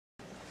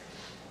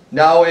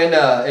Now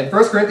in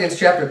 1 Corinthians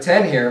chapter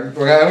 10 here,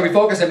 we're going to be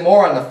focusing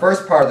more on the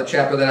first part of the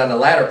chapter than on the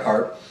latter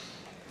part.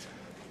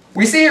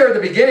 We see here at the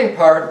beginning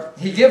part,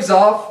 he gives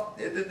off,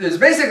 there's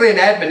basically an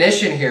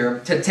admonition here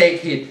to take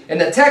heed. And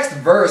the text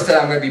verse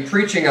that I'm going to be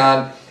preaching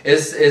on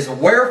is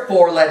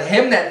wherefore let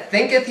him that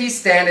thinketh he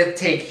standeth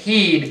take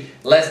heed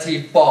lest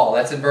he fall.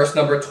 That's in verse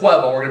number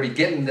 12, and we're going to be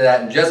getting to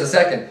that in just a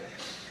second.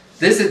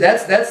 That's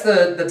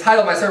the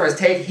title of my sermon is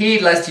Take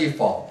Heed Lest Ye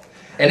Fall.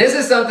 And this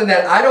is something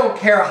that I don't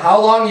care how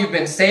long you've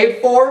been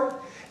saved for.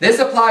 This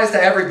applies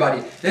to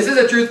everybody. This is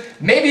a truth.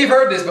 Maybe you've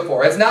heard this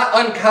before. It's not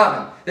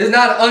uncommon. This is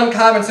not an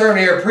uncommon sermon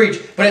here to preach,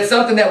 but it's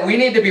something that we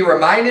need to be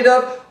reminded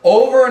of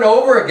over and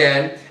over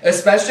again,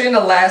 especially in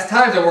the last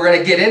times, and we're going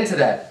to get into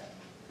that.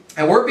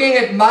 And we're being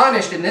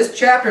admonished in this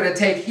chapter to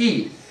take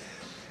heed.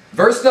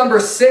 Verse number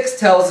 6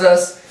 tells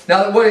us,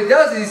 now what he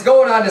does is he's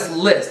going on this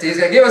list. He's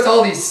going to give us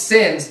all these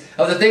sins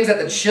of the things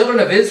that the children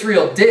of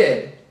Israel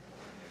did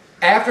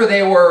after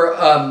they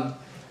were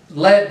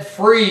led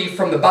free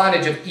from the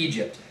bondage of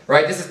Egypt.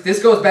 Right?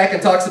 This goes back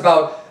and talks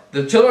about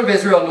the children of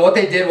Israel and what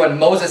they did when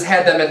Moses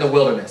had them in the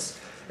wilderness.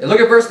 And look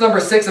at verse number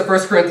 6 of 1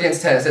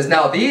 Corinthians 10. It says,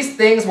 now these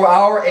things were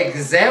our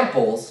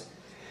examples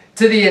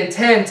to the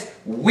intent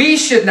we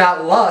should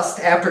not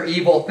lust after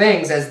evil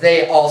things as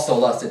they also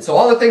lusted. So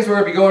all the things we're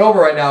going to be going over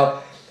right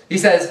now, he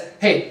says,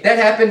 hey, that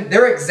happened.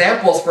 They're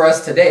examples for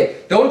us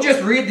today. Don't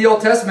just read the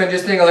Old Testament and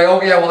just think like,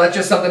 oh yeah, well that's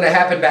just something that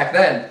happened back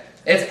then.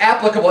 It's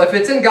applicable. If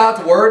it's in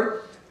God's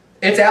Word,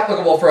 it's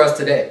applicable for us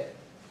today.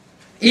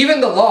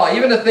 Even the law,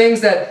 even the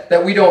things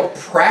that we don't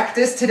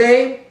practice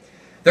today,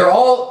 they're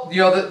all,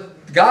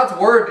 God's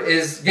Word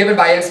is given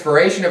by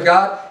inspiration of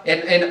God,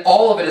 and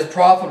all of it is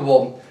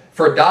profitable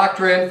for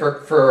doctrine,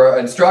 for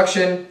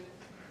instruction,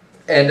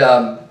 and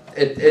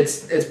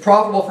it's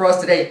profitable for us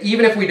today,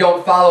 even if we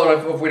don't follow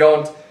it, if we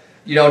don't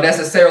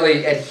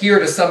necessarily adhere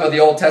to some of the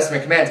Old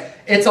Testament commands.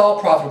 It's all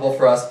profitable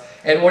for us.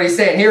 And what he's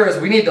saying here is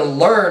we need to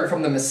learn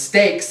from the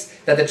mistakes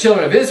that the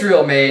children of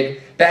Israel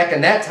made back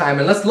in that time.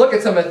 And let's look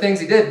at some of the things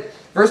he did.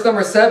 Verse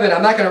number 7,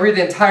 I'm not going to read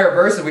the entire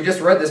verse, we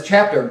just read this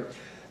chapter.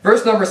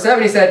 Verse number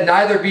 7, he said,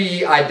 neither be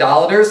ye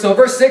idolaters. So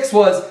verse 6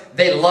 was,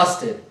 they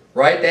lusted,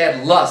 right? They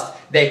had lust.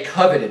 They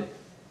coveted.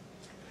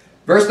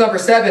 Verse number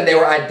 7, they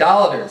were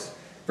idolaters.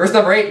 Verse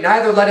number 8,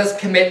 neither let us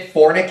commit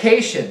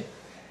fornication.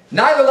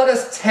 Neither let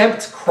us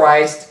tempt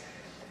Christ.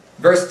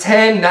 Verse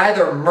 10,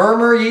 neither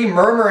murmur ye.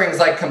 Murmuring is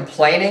like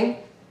complaining.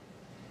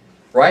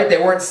 Right? They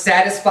weren't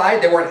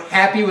satisfied. They weren't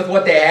happy with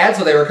what they had,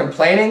 so they were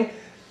complaining.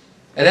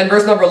 And then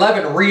verse number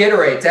 11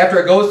 reiterates, after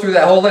it goes through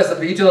that whole list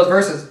of each of those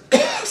verses,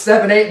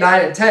 7, 8,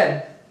 9, and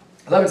 10,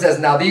 11 says,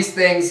 now these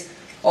things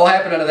all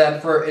happen unto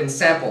them in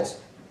samples.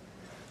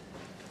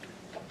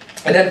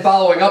 And then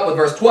following up with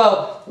verse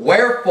 12,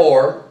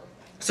 wherefore,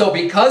 so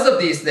because of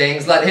these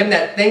things, let him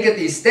that thinketh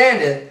he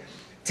standeth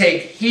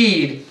take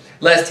heed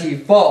lest he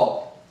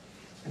fall.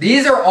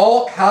 These are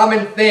all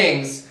common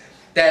things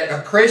that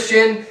a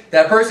Christian,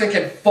 that a person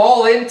can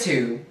fall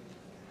into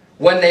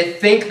when they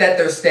think that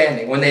they're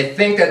standing, when they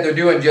think that they're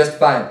doing just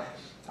fine.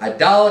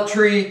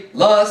 Idolatry,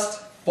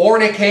 lust,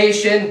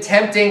 fornication,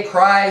 tempting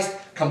Christ,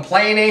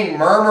 complaining,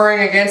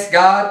 murmuring against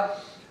God.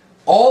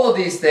 All of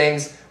these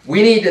things,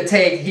 we need to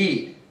take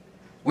heed.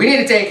 We need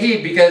to take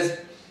heed because,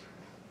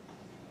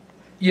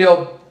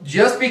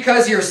 just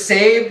because you're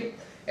saved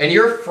and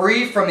you're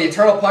free from the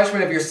eternal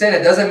punishment of your sin,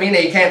 it doesn't mean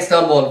that you can't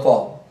stumble and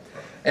fall.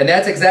 And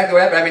that's exactly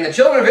what happened. I mean, the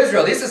children of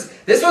Israel,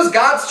 this was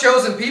God's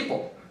chosen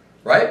people,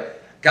 right?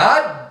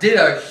 God did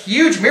a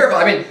huge miracle.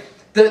 I mean,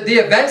 the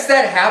events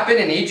that happened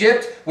in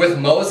Egypt with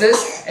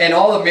Moses and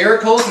all the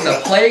miracles and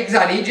the plagues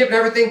on Egypt and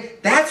everything,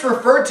 that's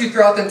referred to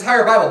throughout the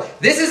entire Bible.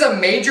 This is a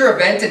major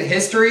event in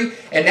history,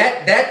 and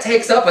that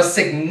takes up a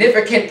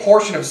significant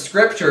portion of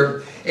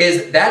Scripture,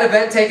 is that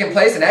event taking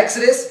place in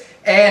Exodus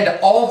and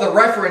all the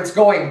reference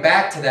going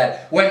back to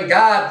that. When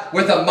God,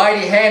 with a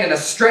mighty hand and a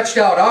stretched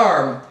out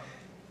arm,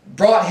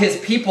 brought his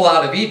people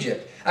out of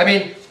Egypt. I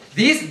mean,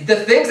 the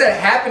things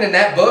that happen in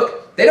that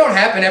book, they don't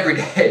happen every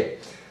day.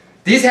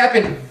 These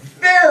happen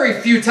very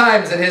few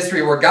times in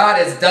history where God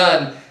has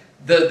done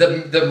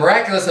the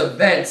miraculous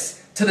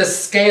events to the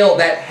scale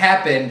that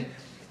happened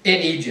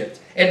in Egypt.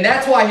 And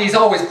that's why he's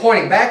always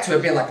pointing back to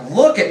it, being like,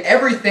 look at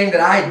everything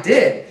that I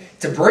did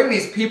to bring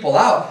these people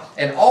out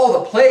and all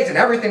the plagues and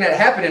everything that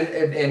happened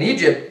in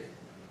Egypt,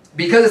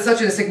 because it's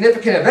such a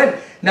significant event.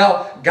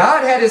 Now,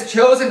 God had his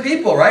chosen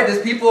people, right?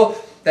 His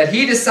people that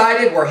he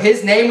decided where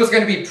his name was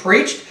going to be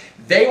preached.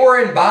 They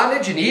were in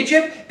bondage in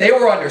Egypt. They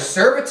were under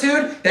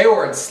servitude. They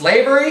were in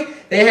slavery.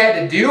 They had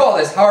to do all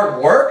this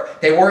hard work.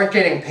 They weren't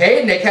getting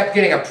paid, and they kept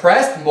getting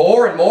oppressed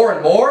more and more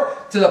and more,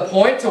 to the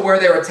point to where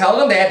they were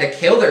telling them they had to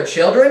kill their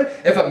children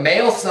if a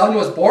male son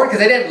was born, because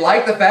they didn't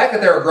like the fact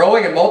that they were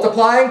growing and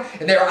multiplying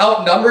and they were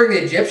outnumbering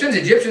the Egyptians.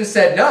 The Egyptians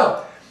said,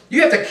 no,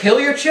 you have to kill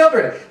your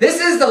children. This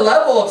is the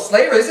level of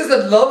slavery. This is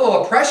the level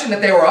of oppression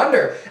that they were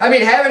under. I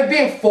mean,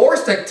 being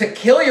forced to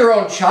kill your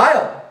own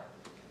child,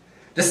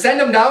 to send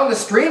them down the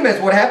stream, is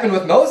what happened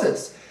with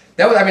Moses.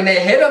 They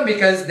hit him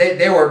because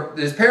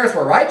his parents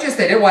were righteous.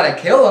 They didn't want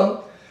to kill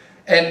him.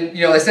 And,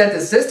 they sent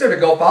his sister to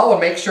go follow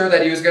and make sure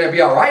that he was going to be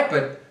all right.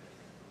 But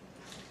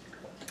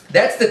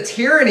that's the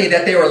tyranny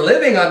that they were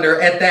living under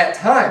at that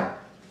time.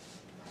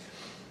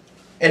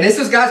 And this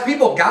was God's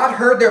people. God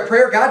heard their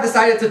prayer. God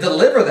decided to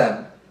deliver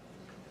them.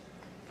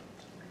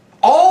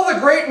 All the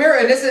great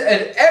miracles,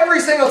 and every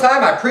single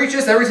time I preach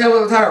this, every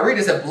single time I read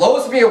this, it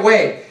blows me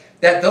away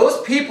that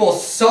those people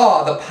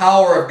saw the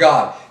power of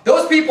God.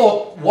 Those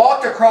people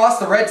walked across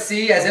the Red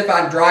Sea as if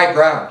on dry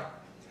ground,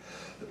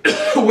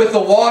 with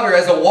the water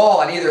as a wall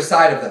on either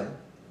side of them.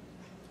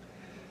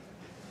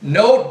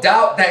 No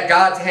doubt that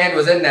God's hand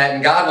was in that,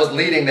 and God was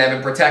leading them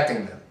and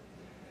protecting them.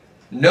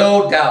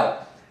 No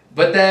doubt.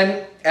 But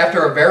then,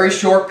 after a very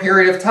short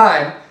period of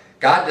time,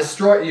 God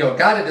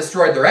had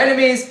destroyed their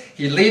enemies.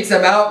 He leads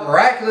them out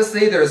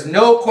miraculously. There's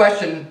no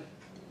question,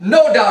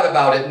 no doubt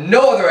about it,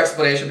 no other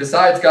explanation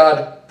besides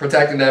God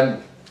protecting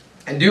them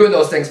and doing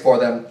those things for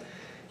them.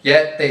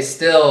 Yet they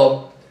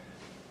still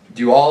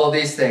do all of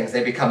these things.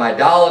 They become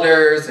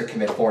idolaters, they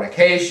commit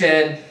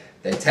fornication,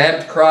 they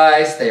tempt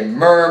Christ, they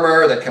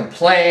murmur, they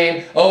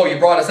complain. Oh, you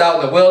brought us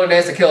out in the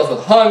wilderness to kill us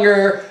with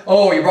hunger.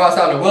 Oh, you brought us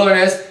out in the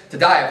wilderness to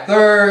die of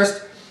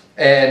thirst.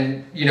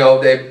 And,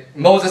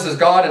 Moses is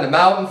gone in the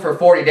mountain for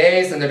 40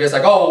 days, and they're just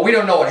like, oh, well, we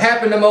don't know what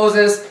happened to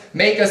Moses.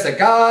 Make us a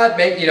god.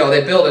 They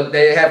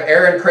have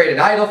Aaron create an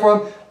idol for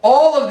them.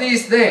 All of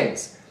these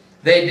things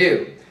they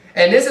do.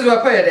 And this is what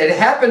I put it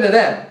happened to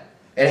them.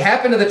 It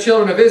happened to the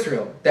children of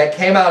Israel that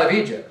came out of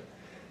Egypt.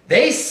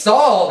 They saw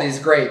all these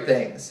great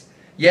things,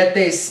 yet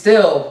they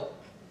still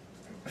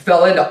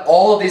fell into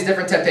all of these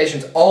different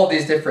temptations, all of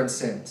these different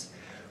sins.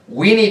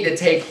 We need to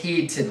take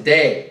heed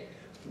today.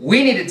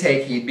 We need to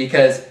take heed,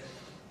 because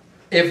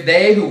if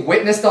they who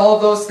witnessed all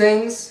of those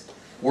things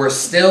were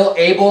still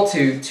able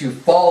to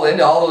fall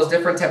into all those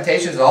different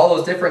temptations, all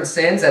those different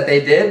sins that they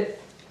did,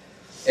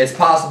 it's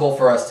possible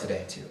for us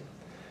today too.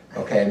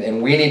 Okay,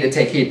 and we need to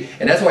take heed.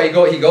 And that's why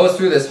he goes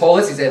through this whole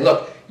list. He said,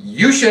 look,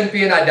 you shouldn't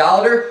be an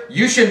idolater.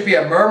 You shouldn't be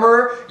a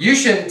murmurer. You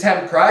shouldn't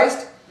tempt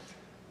Christ.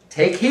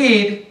 Take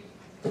heed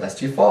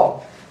lest you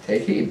fall.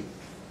 Take heed.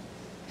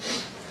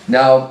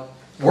 Now,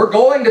 we're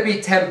going to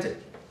be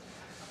tempted.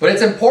 But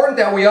it's important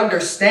that we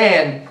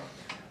understand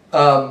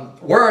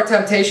where our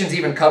temptations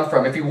even come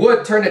from. If you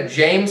would, turn to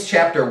James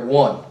chapter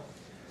 1.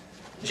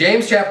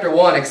 James chapter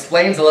 1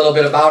 explains a little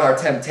bit about our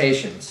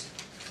temptations.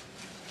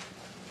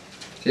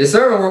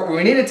 So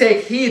we need to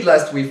take heed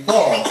lest we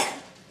fall.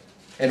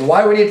 And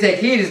why we need to take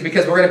heed is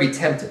because we're going to be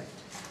tempted.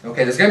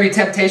 Okay, there's going to be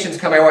temptations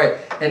coming our way.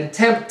 And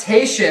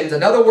temptations,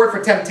 another word for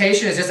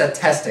temptation is just a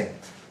testing.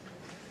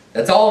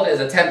 That's all it is,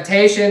 a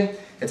temptation.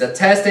 It's a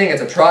testing,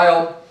 it's a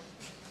trial.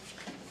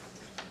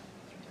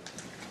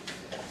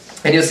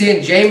 And you'll see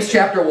in James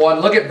chapter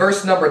 1, look at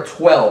verse number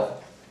 12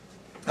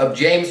 of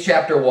James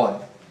chapter 1.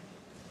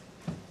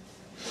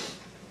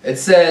 It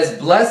says,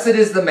 blessed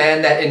is the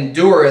man that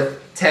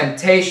endureth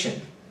temptation.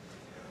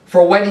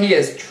 For when he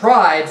is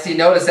tried, see,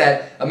 notice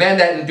that a man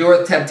that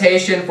endureth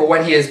temptation, for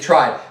when he is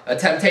tried. A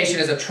temptation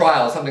is a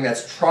trial, something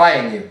that's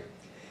trying you.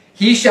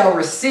 He shall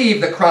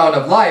receive the crown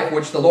of life,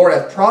 which the Lord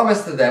hath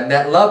promised to them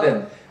that love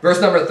him. Verse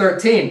number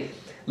 13.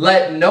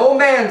 Let no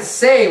man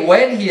say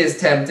when he is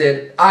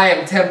tempted, I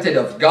am tempted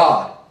of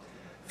God.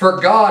 For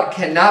God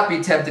cannot be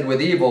tempted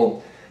with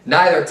evil,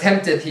 neither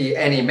tempteth he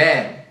any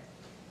man.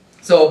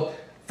 So,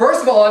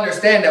 first of all,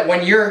 understand that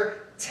when you're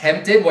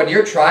tempted, when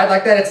you're tried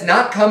like that, it's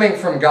not coming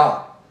from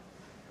God.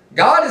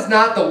 God is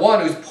not the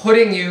one who's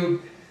putting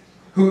you,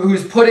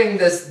 who's putting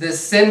this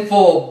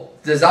sinful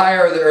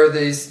desire or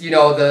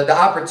the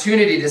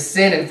opportunity to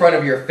sin in front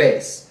of your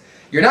face.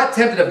 You're not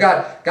tempted of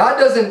God. God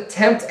doesn't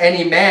tempt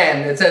any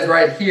man, it says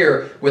right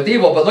here, with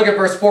evil. But look at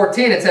verse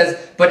 14. It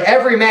says, but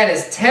every man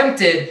is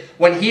tempted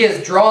when he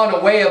is drawn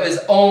away of his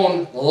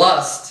own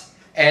lust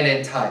and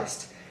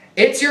enticed.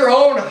 It's your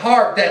own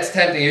heart that's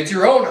tempting you. It's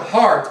your own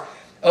heart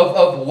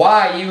of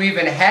why you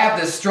even have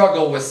this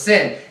struggle with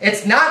sin.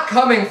 It's not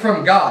coming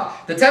from God.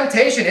 The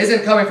temptation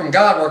isn't coming from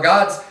God, where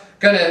God's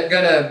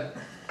gonna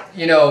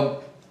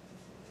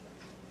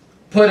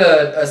put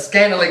a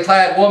scantily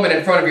clad woman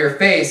in front of your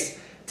face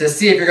to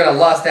see if you're going to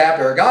lust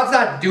after her. God's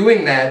not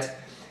doing that.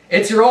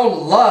 It's your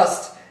own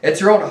lust,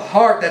 it's your own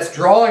heart that's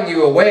drawing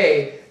you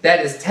away,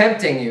 that is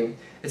tempting you.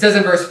 It says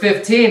in verse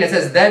 15, it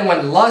says, then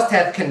when lust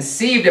hath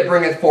conceived, it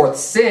bringeth forth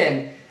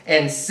sin,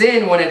 and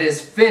sin, when it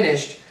is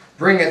finished,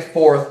 bringeth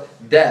forth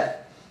death.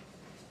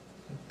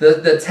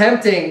 The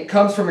tempting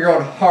comes from your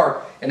own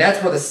heart, and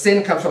that's where the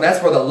sin comes from.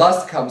 That's where the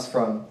lust comes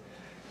from.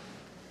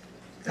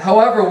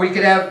 However, we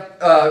could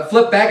have,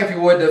 flip back if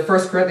you would to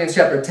 1 Corinthians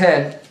chapter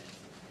 10,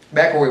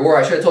 back where we were.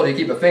 I should have told you to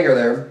keep a finger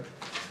there.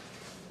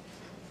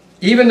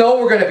 Even though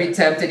we're going to be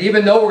tempted,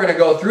 even though we're going to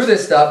go through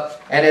this stuff,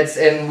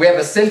 and we have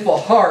a sinful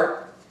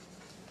heart,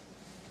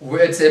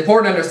 it's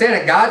important to understand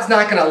that God's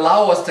not going to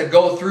allow us to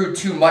go through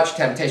too much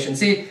temptation.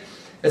 See,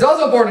 it's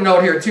also important to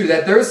note here too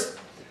that there's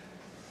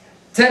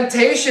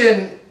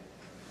temptation.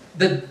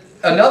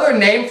 Another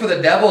name for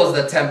the devil is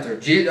the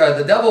tempter.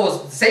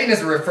 Satan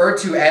is referred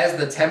to as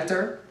the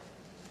tempter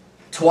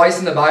twice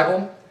in the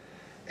Bible,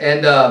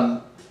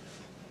 and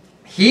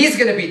He's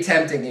going to be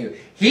tempting you.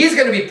 He's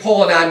going to be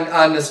pulling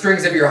on the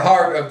strings of your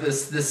heart, of the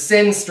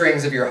sin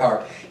strings of your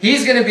heart.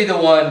 He's going to be the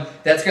one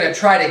that's going to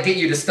try to get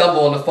you to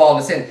stumble and to fall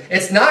into sin.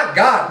 It's not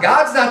God.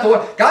 God's not the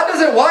one. God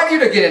doesn't want you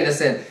to get into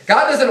sin.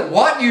 God doesn't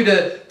want you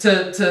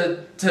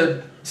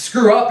to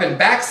screw up and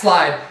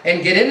backslide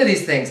and get into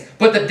these things.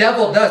 But the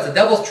devil does. The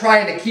devil's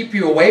trying to keep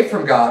you away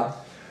from God.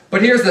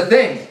 But here's the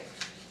thing,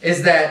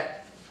 is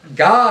that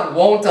God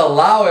won't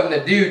allow him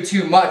to do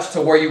too much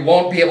to where you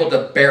won't be able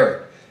to bear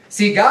it.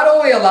 See, God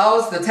only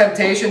allows the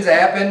temptations to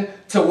happen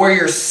to where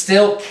you're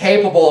still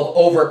capable of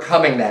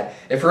overcoming that.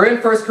 If we're in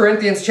 1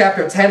 Corinthians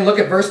chapter 10, look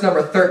at verse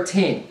number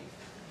 13.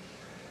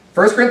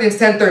 1 Corinthians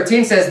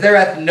 10:13 says, "There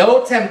hath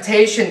no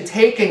temptation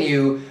taken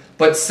you,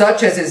 but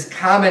such as is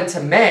common to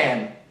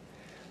man.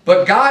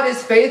 But God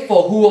is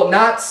faithful, who will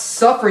not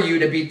suffer you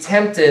to be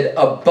tempted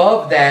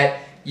above that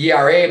ye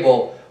are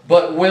able,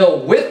 but will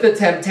with the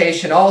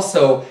temptation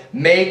also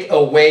make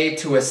a way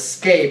to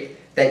escape,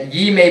 that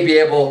ye may be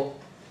able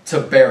to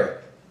bear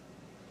it."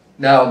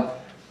 Now,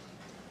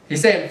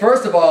 he's saying,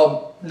 first of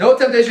all, no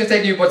temptation is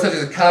taken you, but such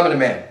as is common to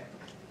man.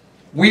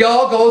 We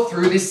all go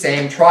through these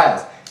same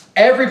trials.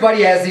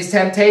 Everybody has these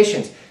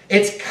temptations.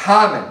 It's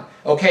common.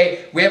 Okay,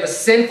 we have a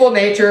sinful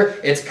nature.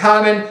 It's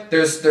common.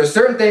 There's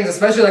certain things,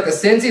 especially like the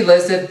sins he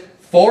listed.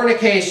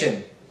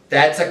 Fornication,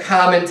 that's a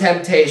common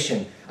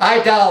temptation.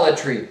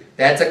 Idolatry,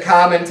 that's a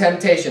common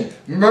temptation.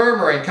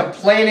 Murmuring,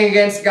 complaining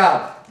against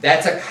God,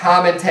 that's a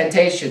common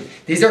temptation.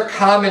 These are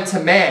common to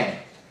man.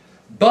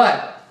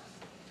 But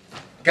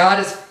God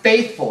is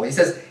faithful. He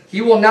says he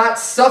will not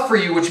suffer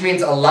you, which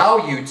means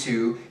allow you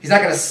to. He's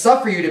not going to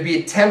suffer you to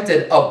be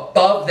tempted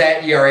above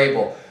that ye are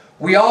able.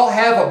 We all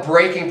have a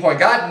breaking point.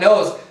 God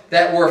knows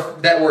that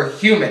we're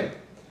human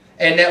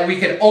and that we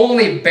can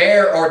only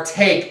bear or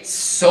take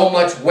so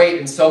much weight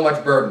and so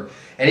much burden.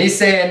 And he's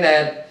saying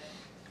that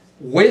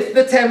with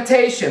the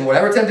temptation,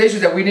 whatever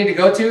temptations that we need to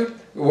go to,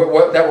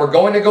 that we're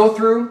going to go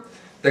through,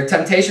 the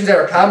temptations that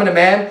are common to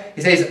man,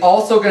 he says he's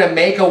also going to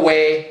make a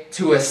way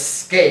to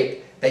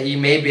escape, that ye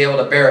may be able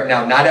to bear it.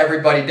 Now, not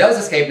everybody does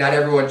escape, not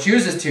everyone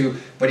chooses to,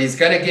 but he's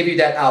going to give you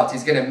that out.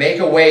 He's going to make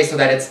a way so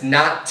that it's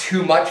not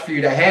too much for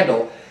you to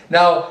handle.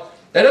 Now,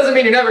 that doesn't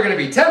mean you're never going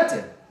to be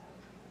tempted.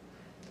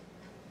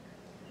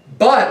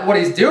 But what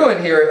he's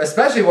doing here,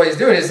 especially what he's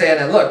doing, is saying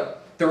that, look,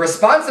 the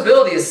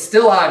responsibility is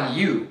still on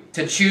you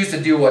to choose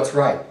to do what's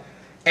right.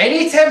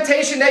 Any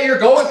temptation that you're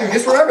going through,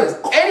 just remember this,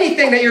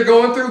 anything that you're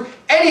going through,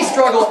 any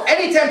struggle,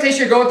 any temptation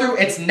you're going through,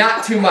 it's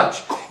not too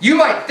much. You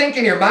might think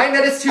in your mind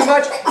that it's too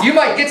much. You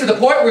might get to the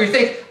point where you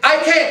think, I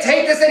can't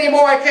take this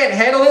anymore, I can't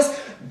handle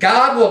this.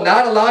 God will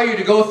not allow you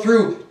to go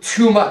through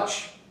too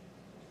much.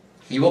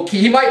 He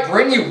might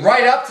bring you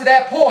right up to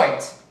that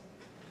point.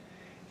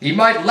 He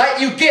might let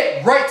you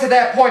get right to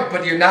that point,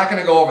 but you're not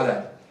going to go over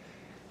that.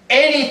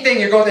 Anything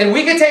you're going through, and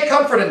we can take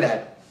comfort in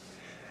that.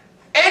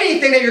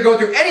 Anything that you're going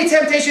through, any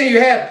temptation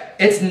you have,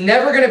 it's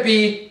never going to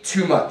be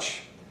too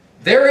much.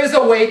 There is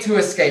a way to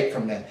escape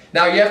from that.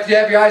 Now, you have to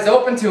have your eyes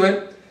open to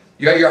it.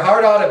 Your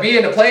heart ought to be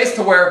in a place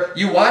to where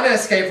you want to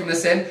escape from the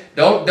sin.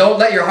 Don't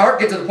let your heart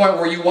get to the point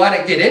where you want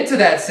to get into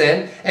that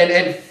sin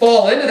and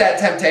fall into that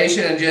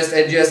temptation and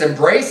just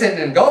embrace it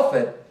and engulf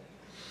it.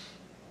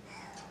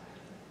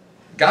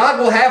 God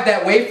will have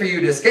that way for you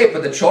to escape,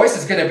 but the choice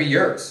is going to be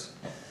yours.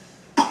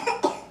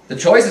 The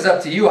choice is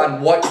up to you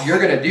on what you're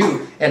going to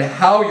do and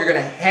how you're going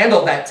to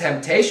handle that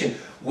temptation.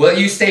 Will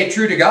you stay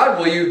true to God?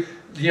 Will you,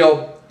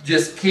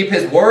 just keep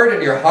His word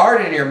in your heart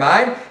and in your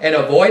mind and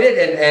avoid it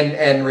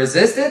and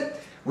resist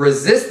it?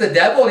 Resist the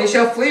devil and he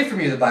shall flee from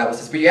you, the Bible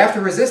says. But you have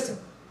to resist him.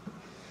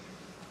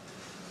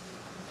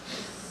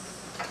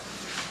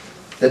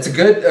 That's a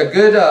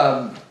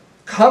good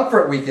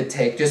comfort we could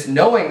take, just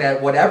knowing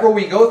that whatever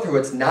we go through,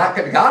 it's not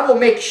good. God will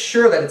make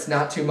sure that it's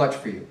not too much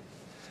for you.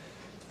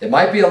 It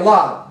might be a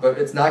lot, but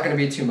it's not going to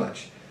be too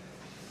much.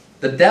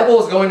 The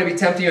devil is going to be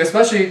tempting you,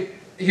 especially,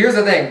 here's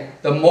the thing,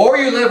 the more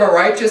you live a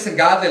righteous and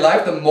godly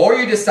life, the more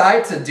you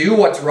decide to do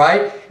what's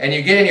right, and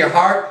you get in your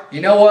heart, you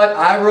know what,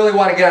 I really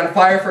want to get on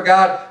fire for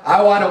God,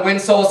 I want to win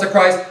souls to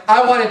Christ,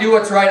 I want to do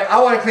what's right,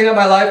 I want to clean up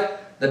my life,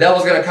 the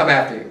devil's going to come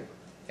after you,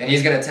 and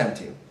he's going to tempt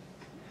you.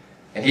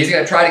 And he's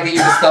going to try to get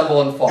you to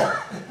stumble and fall.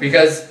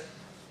 Because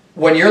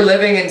when you're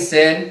living in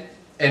sin,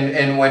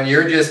 and when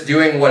you're just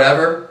doing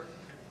whatever,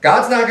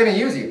 God's not going to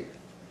use you.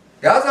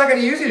 God's not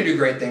going to use you to do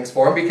great things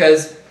for Him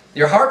because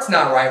your heart's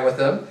not right with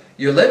Him.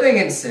 You're living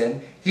in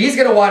sin. He's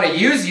going to want to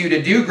use you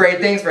to do great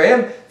things for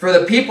Him, for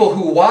the people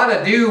who want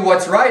to do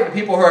what's right, the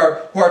people who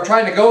are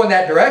trying to go in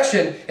that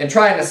direction and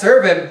trying to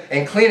serve Him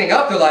and cleaning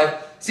up their life.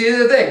 See, here's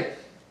the thing.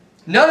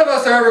 None of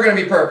us are ever going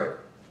to be perfect.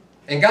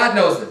 And God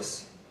knows this.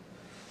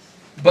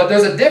 But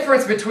there's a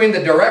difference between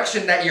the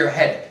direction that you're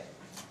headed.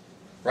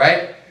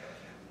 Right?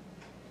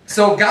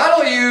 So God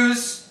will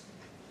use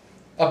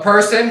a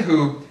person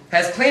who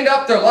has cleaned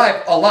up their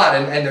life a lot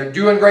and they're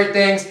doing great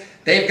things.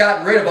 They've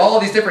gotten rid of all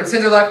these different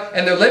sins in their life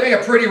and they're living a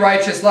pretty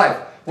righteous life.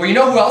 Well, you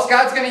know who else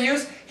God's going to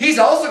use? He's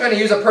also going to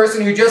use a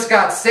person who just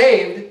got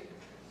saved,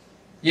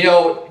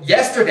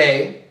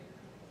 yesterday,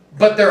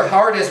 but their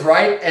heart is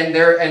right, and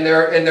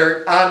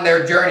they're on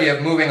their journey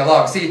of moving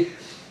along. See,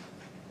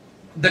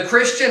 the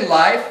Christian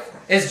life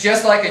is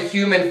just like a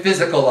human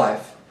physical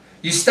life.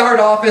 You start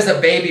off as a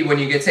baby when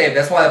you get saved.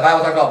 That's why the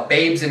Bible talks about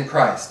babes in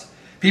Christ.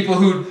 People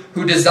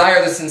who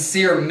desire the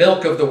sincere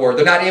milk of the word.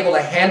 They're not able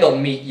to handle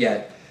meat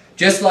yet.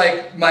 Just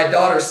like my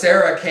daughter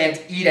Sarah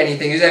can't eat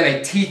anything. She doesn't have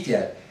any teeth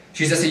yet.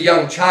 She's just a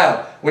young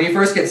child. When you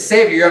first get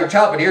saved, you're a young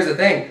child. But here's the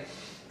thing.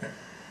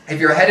 If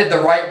you're headed the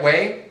right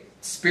way,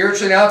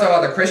 spiritually now, talking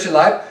about the Christian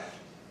life,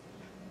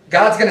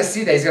 God's going to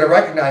see that. He's going to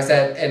recognize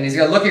that. And He's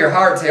going to look at your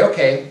heart and say,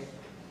 okay,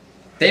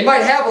 they might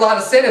have a lot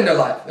of sin in their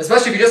life.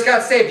 Especially if you just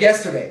got saved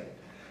yesterday.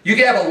 You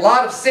can have a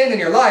lot of sin in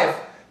your life.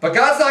 But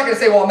God's not going to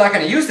say, well, I'm not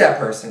going to use that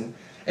person.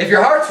 If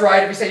your heart's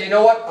right, if you say, you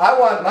know what,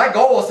 my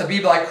goal is to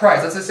be like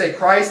Christ. Let's just say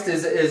Christ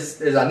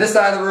is on this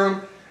side of the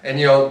room, and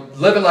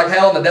living like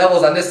hell, and the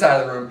devil's on this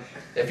side of the room.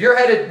 If you're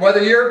headed,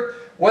 whether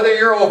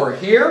you're over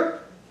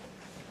here,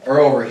 or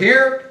over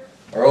here,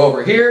 or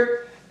over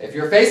here, if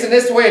you're facing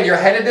this way and you're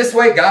headed this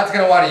way, God's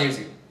going to want to use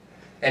you.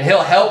 And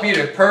He'll help you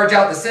to purge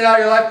out the sin out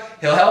of your life.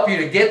 He'll help you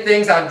to get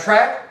things on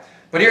track.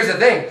 But here's the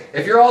thing.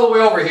 If you're all the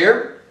way over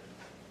here,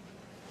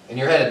 and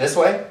you're headed this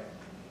way,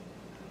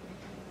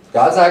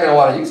 God's not going to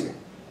want to use you.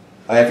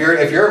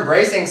 If you're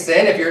embracing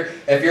sin, if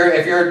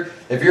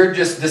you're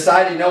just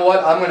deciding, you know what,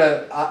 I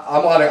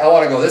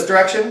want to go this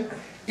direction,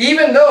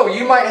 even though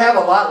you might have a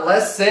lot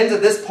less sins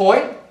at this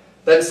point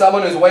than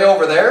someone who's way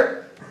over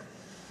there,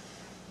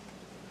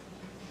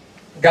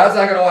 God's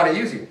not going to want to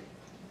use you.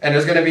 And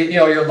there's going to be,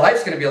 your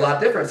life's going to be a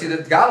lot different. See,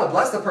 God will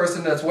bless the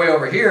person that's way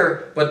over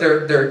here, but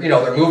they're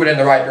moving in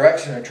the right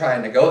direction. They're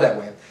trying to go that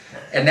way.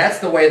 And that's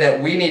the way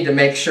that we need to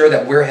make sure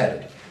that we're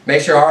headed.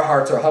 Make sure our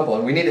hearts are humble.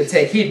 And we need to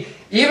take heed.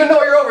 Even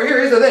though you're over here,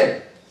 here's the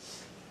thing.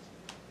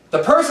 The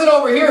person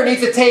over here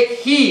needs to take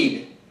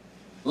heed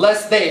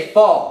lest they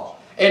fall.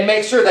 And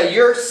make sure that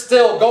you're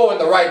still going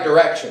the right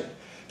direction.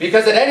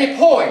 Because at any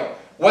point,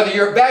 whether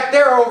you're back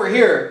there or over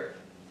here,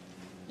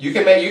 you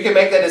can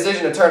make that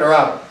decision to turn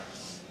around.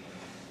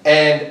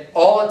 And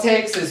all it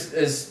takes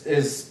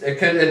is it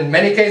could, in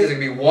many cases, it could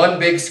be one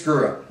big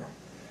screw up.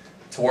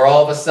 To where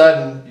all of a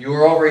sudden, you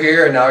were over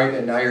here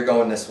and now you're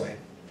going this way.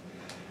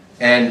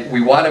 And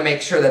we want to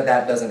make sure that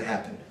that doesn't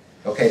happen.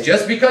 Okay,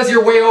 just because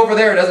you're way over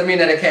there doesn't mean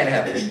that it can't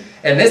happen.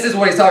 And this is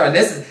what he's talking about.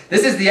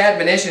 This is the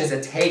admonition, is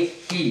to take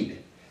heed.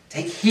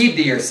 Take heed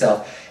to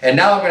yourself. And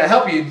now I'm going to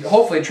help you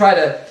hopefully try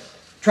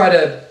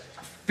to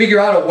figure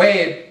out a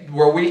way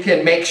where we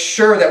can make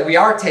sure that we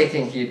are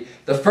taking heed.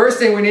 The first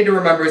thing we need to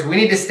remember is we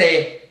need to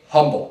stay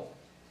humble.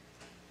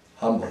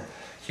 Humble.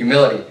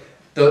 Humility.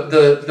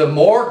 The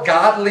more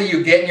godly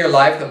you get in your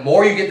life, the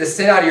more you get the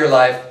sin out of your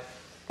life,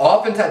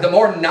 oftentimes, the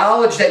more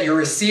knowledge that you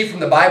receive from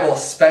the Bible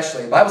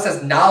especially. The Bible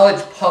says,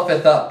 knowledge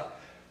puffeth up,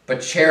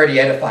 but charity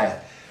edifieth.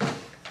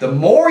 The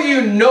more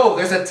you know,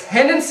 there's a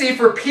tendency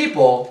for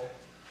people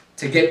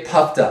to get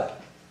puffed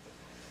up.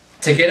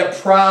 To get a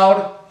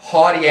proud,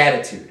 haughty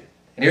attitude.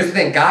 And here's the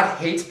thing, God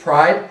hates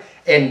pride,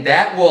 and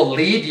that will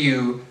lead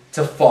you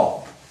to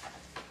fall.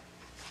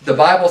 The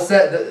Bible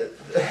says,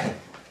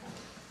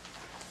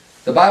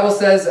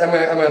 I'm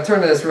going to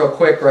turn to this real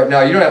quick right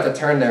now. You don't have to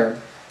turn there.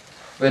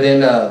 But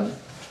in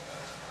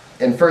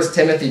 1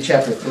 Timothy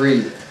chapter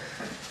 3,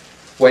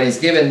 when he's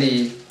given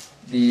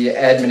the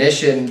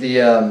admonition,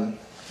 the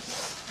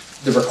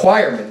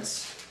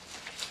requirements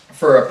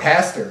for a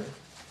pastor,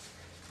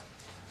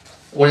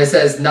 when it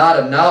says not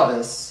a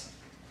novice,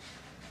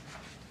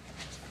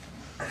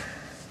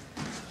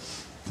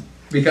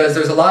 because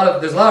there's a lot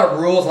of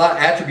rules, a lot of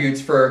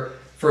attributes for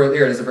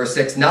here it is in verse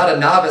 6, not a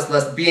novice,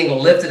 lest being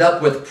lifted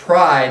up with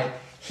pride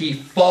he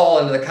fall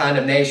into the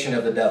condemnation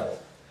of the devil.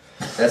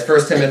 That's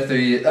 1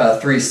 Timothy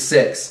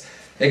 3:6.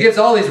 It gives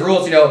all these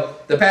rules.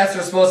 The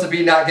pastor's supposed to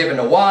be not given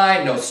to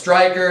wine, no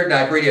striker,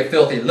 not greedy of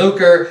filthy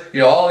lucre,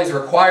 all these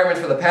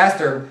requirements for the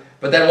pastor.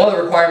 But then one of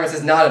the requirements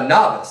is not a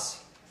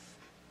novice.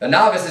 A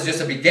novice is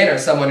just a beginner,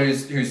 someone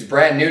who's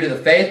brand new to the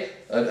faith,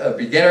 a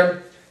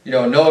beginner,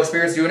 no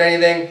experience doing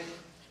anything.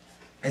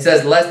 It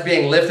says, lest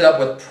being lifted up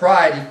with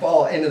pride, you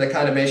fall into the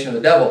condemnation of the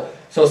devil.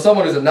 So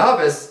someone who's a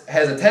novice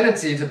has a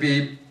tendency to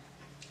be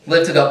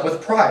lifted up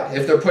with pride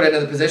if they're put into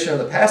the position of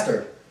the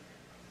pastor.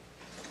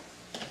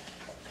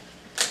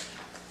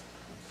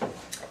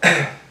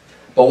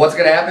 But what's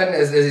going to happen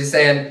is he's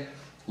saying,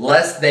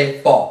 lest they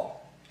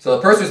fall. So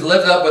the person who's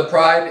lifted up with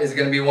pride is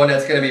going to be one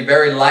that's going to be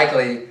very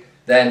likely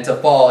then to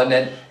fall. And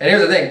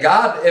here's the thing,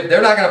 God, if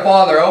they're not going to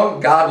fall on their own,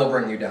 God will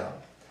bring you down.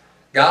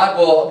 God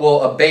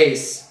will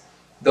abase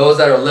those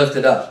that are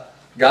lifted up.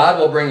 God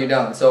will bring you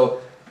down.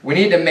 So we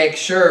need to make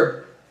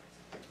sure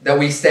that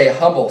we stay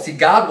humble. See,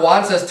 God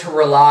wants us to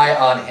rely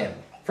on Him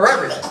for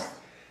everything.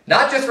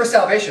 Not just for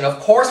salvation. Of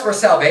course, for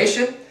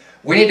salvation,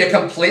 we need to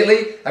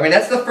completely,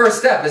 that's the first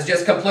step, is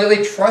just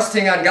completely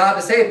trusting on God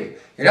to save you.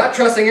 You're not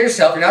trusting in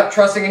yourself. You're not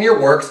trusting in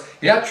your works.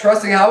 You're not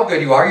trusting how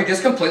good you are. You're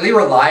just completely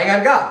relying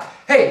on God.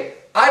 Hey,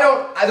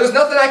 there's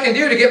nothing I can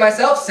do to get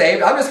myself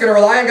saved. I'm just going to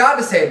rely on God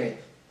to save me.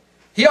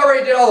 He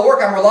already did all the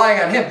work. I'm relying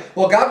on Him.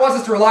 Well, God wants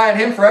us to rely on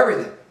Him for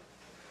everything.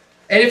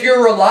 And if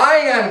you're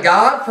relying on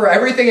God for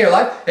everything in your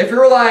life, if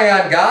you're relying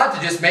on God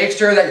to just make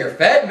sure that you're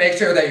fed, make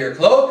sure that you're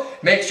clothed,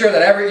 make sure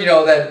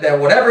that that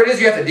whatever it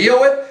is you have to deal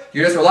with,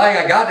 you're just relying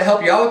on God to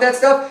help you out with that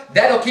stuff,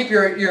 that'll keep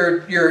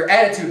your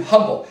attitude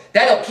humble.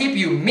 That'll keep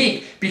you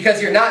meek, because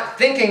you're not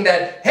thinking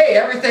that, hey,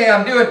 everything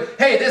I'm doing,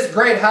 hey, this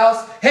great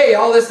house, hey,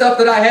 all this stuff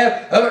that I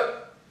have,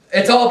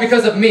 it's all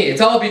because of me.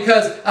 It's all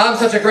because I'm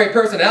such a great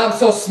person and I'm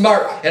so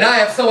smart and I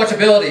have so much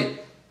ability.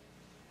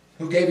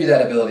 Who gave you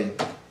that ability?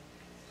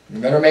 You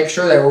better make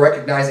sure that we're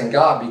recognizing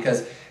God,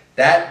 because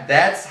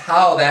that's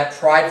how that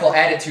prideful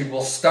attitude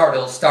will start.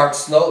 It'll start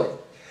slowly.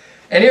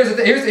 And here's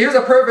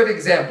a perfect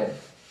example.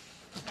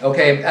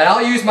 Okay, and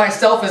I'll use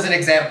myself as an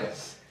example.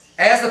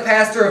 As the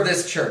pastor of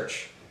this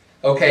church,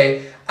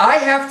 okay, I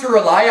have to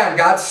rely on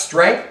God's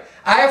strength.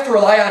 I have to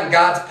rely on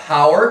God's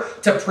power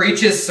to preach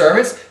His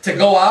sermons, to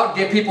go out and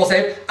get people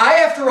saved. I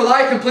have to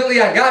rely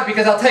completely on God,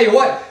 because I'll tell you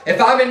what,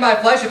 if I'm in my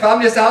flesh, if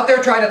I'm just out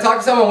there trying to talk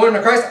to someone win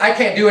to Christ, I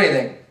can't do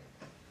anything.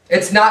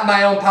 It's not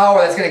my own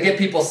power that's going to get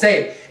people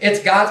saved. It's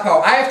God's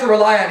power. I have to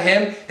rely on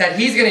Him, that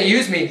He's going to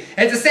use me.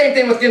 And it's the same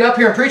thing with getting up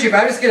here and preaching. If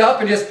I just get up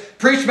and just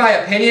preach my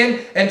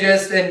opinion and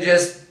just I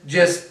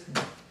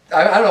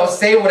don't know,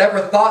 say whatever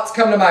thoughts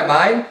come to my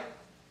mind,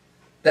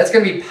 that's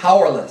going to be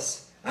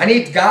powerless. I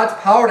need God's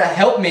power to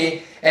help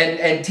me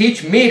and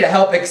teach me to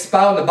help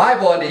expound the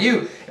Bible unto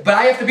you. But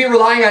I have to be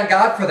relying on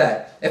God for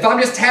that. If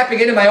I'm just tapping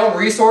into my own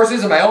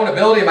resources and my own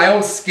ability and my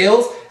own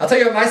skills, I'll tell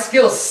you what, my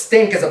skills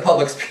stink as a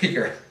public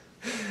speaker.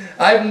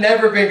 I've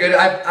never been good.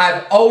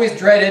 I've always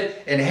dreaded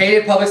and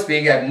hated public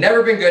speaking. I've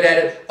never been good at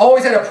it.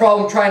 Always had a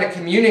problem trying to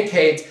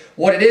communicate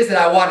what it is that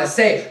I want to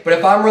say. But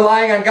if I'm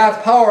relying on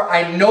God's power,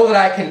 I know that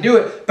I can do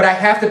it, but I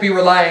have to be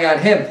relying on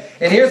Him.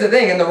 And here's the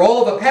thing, in the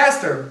role of a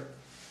pastor,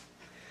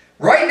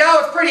 right now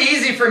it's pretty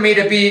easy for me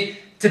to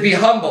be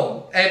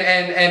humble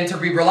and to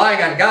be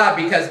relying on God,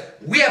 because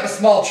we have a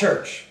small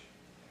church.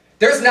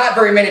 There's not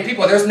very many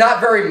people. There's not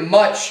very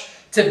much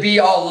to be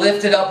all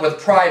lifted up with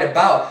pride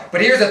about.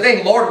 But here's the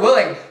thing, Lord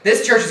willing,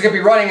 this church is going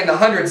to be running in the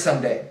hundreds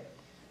someday.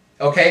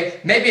 Okay?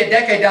 Maybe a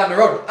decade down the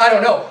road. I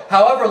don't know.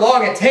 However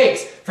long it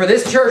takes for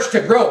this church to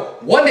grow.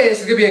 One day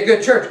this is going to be a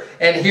good church.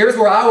 And here's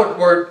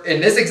where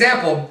in this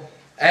example,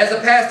 as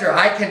a pastor,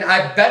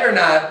 I better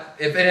not,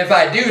 if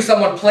I do,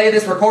 someone play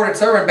this recorded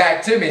sermon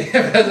back to me, if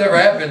that's ever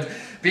happened,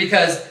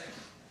 because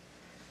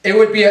it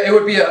would be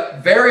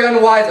a very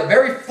unwise, a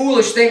very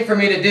foolish thing for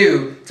me to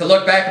do, to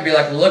look back and be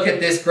like, look at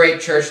this great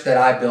church that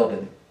I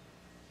builded.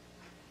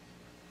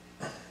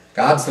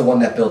 God's the one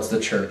that builds the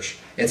church.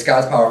 It's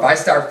God's power. If I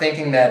start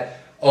thinking that,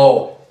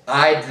 oh,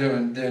 I'm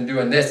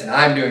doing this and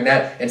I'm doing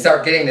that, and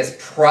start getting this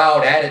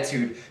proud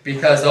attitude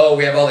because, oh,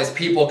 we have all these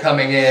people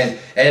coming in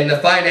and the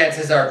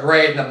finances are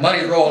great and the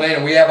money's rolling in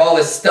and we have all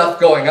this stuff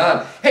going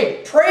on.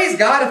 Hey, praise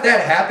God if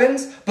that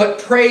happens, but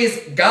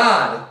praise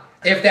God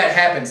if that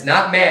happens.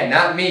 Not man,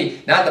 not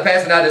me, not the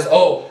pastor, not this,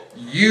 oh,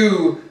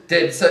 you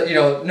did, so,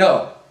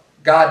 no,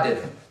 God did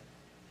it.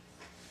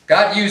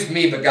 God used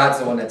me, but God's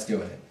the one that's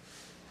doing it.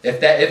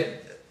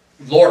 If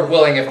Lord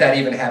willing, if that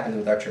even happens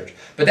with our church.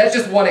 But that's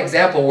just one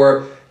example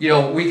where,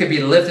 we could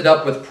be lifted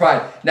up with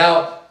pride.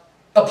 Now,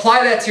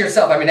 apply that to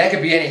yourself. I mean, that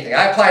could be anything.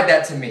 I applied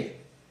that to me,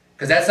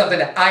 because that's something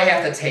that I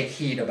have to take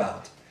heed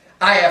about.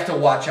 I have to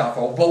watch out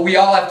for. But we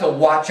all have to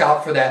watch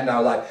out for that in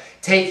our life.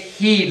 Take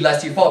heed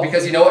lest you fall,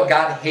 because you know what?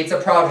 God hates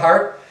a proud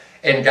heart,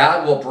 and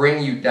God will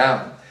bring you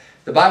down.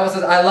 The Bible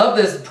says, I love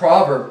this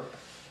proverb,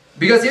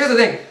 because here's the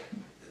thing.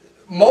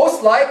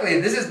 Most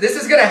likely, this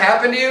is going to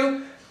happen to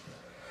you,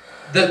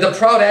 the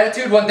proud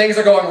attitude, when things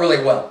are going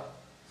really well.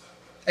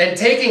 And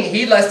taking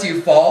heed lest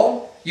you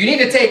fall, you need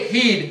to take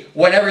heed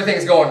when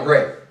everything's going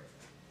great.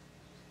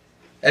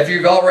 If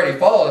you've already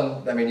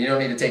fallen, I mean, you don't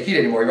need to take heed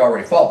anymore. You've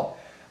already fallen.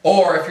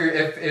 Or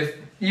even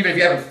if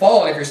you haven't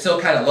fallen, if you're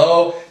still kind of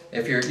low,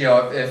 if you're,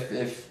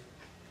 if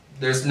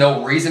there's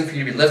no reason for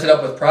you to be lifted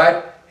up with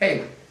pride,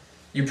 hey,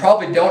 you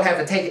probably don't have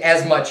to take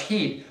as much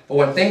heed. But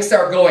when things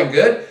start going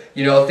good,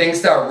 things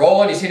start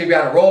rolling, you seem to be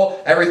on a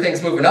roll,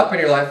 everything's moving up in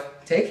your life,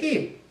 take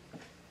heed.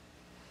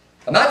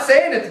 I'm not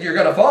saying that you're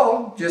going to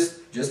fall.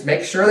 Just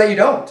make sure that you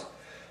don't.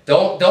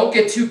 Don't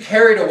get too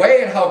carried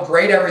away in how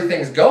great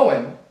everything's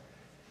going.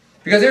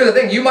 Because here's the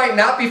thing, you might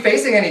not be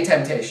facing any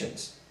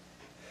temptations.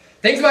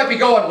 Things might be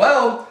going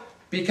well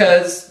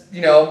because,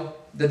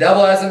 the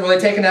devil hasn't really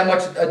taken that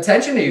much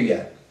attention to you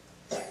yet.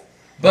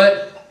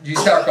 But you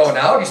start going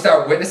out, you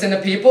start witnessing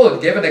to people,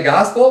 giving the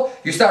gospel,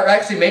 you start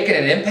actually making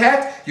an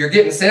impact, you're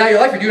getting sin out of your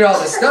life, you're doing all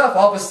this stuff,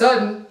 all of a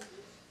sudden,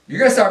 you're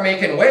going to start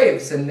making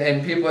waves,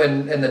 and people,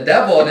 and the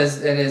devil and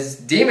his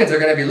demons are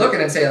going to be looking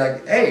and saying,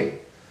 like, hey,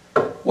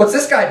 what's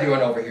this guy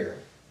doing over here?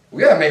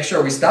 We got to make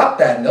sure we stop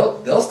that, and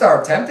they'll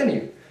start tempting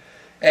you.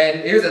 And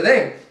here's the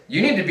thing,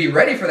 you need to be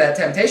ready for that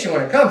temptation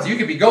when it comes. You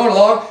could be going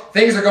along,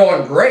 things are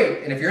going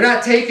great, and if you're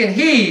not taking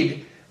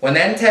heed, when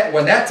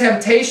that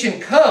temptation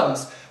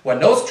comes, when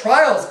those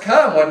trials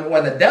come,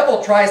 when the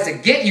devil tries to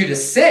get you to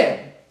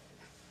sin,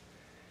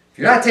 if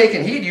you're not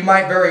taking heed, you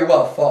might very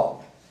well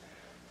fall.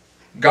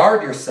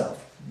 Guard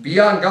yourself. Be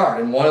on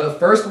guard. And one of the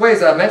first ways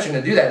that I mentioned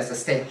to do that is to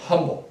stay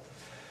humble.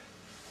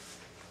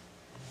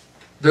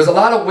 there's a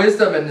lot of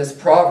wisdom in this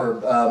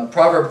proverb.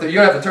 You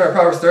don't have to turn to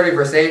Proverbs 30,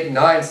 verse 8 and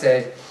 9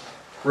 say,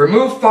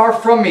 remove far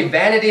from me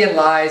vanity and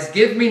lies.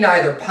 Give me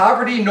neither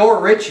poverty nor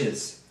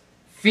riches.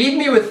 Feed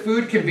me with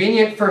food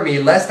convenient for me,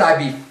 lest I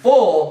be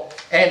full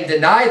and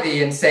deny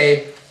thee and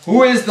say,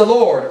 who is the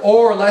Lord?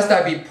 Or lest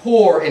I be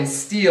poor and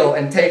steal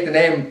and take the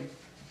name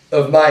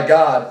of my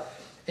God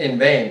in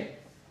vain.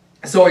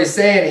 So he's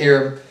saying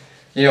here,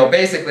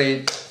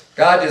 basically,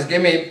 God, just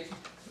give me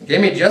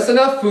just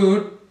enough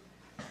food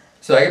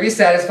so I can be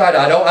satisfied.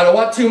 I don't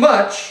want too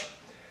much.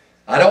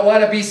 I don't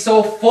want to be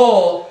so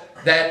full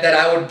that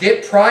I would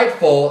get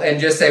prideful and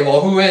just say,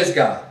 well, who is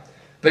God?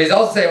 But he's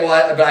also saying,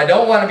 well, but I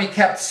don't want to be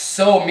kept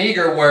so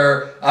meager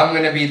where I'm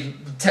going to be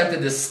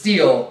tempted to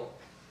steal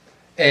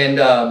and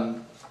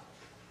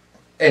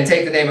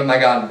take the name of my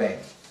God in vain.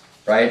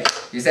 Right?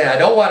 He's saying I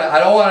don't want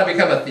to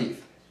become a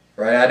thief.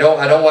 Right? I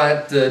don't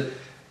want to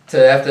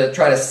have to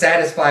try to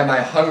satisfy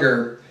my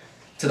hunger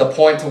to the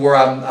point to where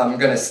I'm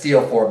going to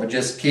steal for it. But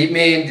just keep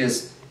me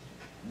just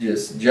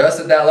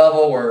at that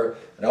level where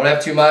I don't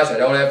have too much, I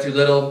don't have too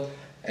little,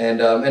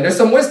 and there's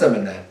some wisdom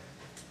in that.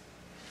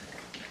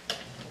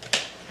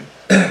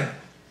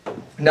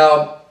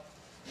 Now,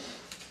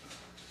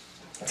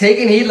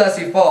 taking heed lest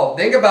you fall.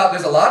 Think about,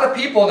 there's a lot of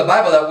people in the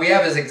Bible that we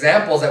have as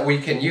examples that we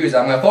can use.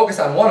 I'm going to focus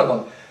on one of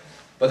them.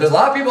 But there's a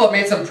lot of people that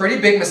made some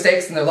pretty big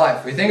mistakes in their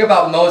life. We think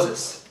about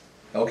Moses.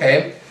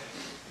 Okay?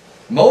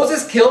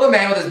 Moses killed a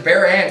man with his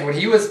bare hands when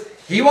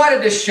he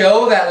wanted to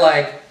show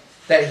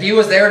that he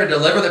was there to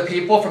deliver the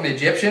people from the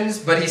Egyptians,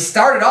 but he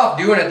started off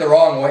doing it the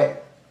wrong way.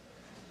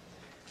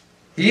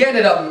 He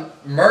ended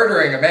up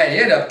murdering a man. He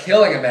ended up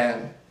killing a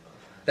man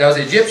that was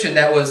Egyptian.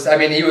 That was, I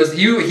mean, he was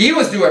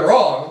doing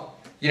wrong.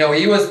 He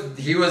was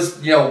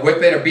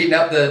whipping or beating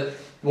up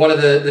one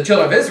of the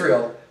children of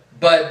Israel,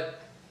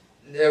 but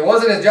it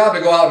wasn't his job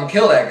to go out and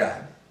kill that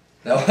guy.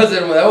 That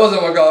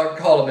wasn't what God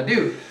called him to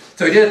do.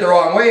 So he did it the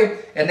wrong way,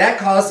 and that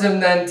caused him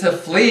then to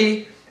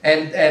flee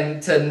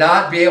and to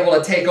not be able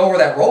to take over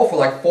that role for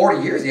like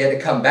 40 years. He had to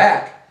come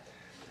back,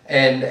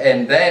 and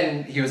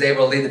then he was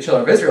able to lead the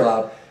children of Israel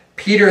out.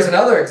 Peter is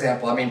another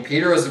example. I mean,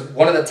 Peter was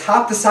one of the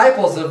top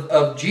disciples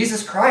of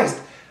Jesus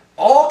Christ.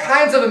 All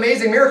kinds of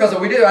amazing miracles that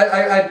we did.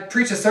 I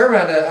preached a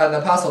sermon on the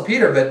Apostle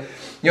Peter, but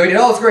he did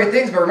all those great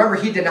things. But remember,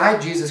 he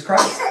denied Jesus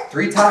Christ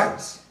 3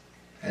 times.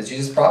 As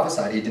Jesus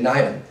prophesied, he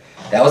denied him.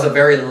 That was a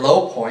very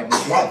low point in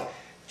his life.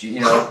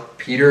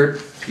 Peter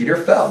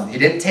fell. He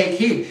didn't take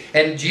heed.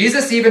 And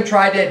Jesus even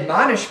tried to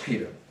admonish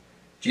Peter.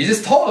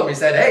 Jesus told him, he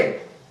said, hey,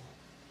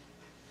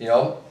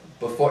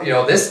 before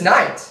this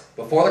night,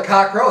 before the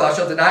cock crow, thou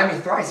shalt deny me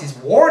thrice. He's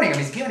warning him.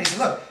 He said,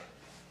 look,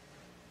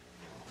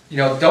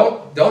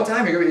 don't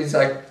deny me.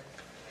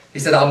 He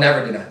said, I'll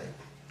never deny thee.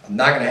 I'm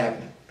not going to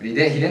happen. But he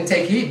didn't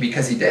take heed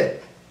because he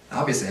did.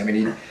 Obviously, I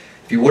mean,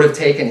 if he would have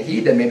taken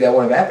heed, then maybe that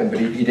wouldn't have happened. But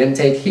he didn't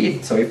take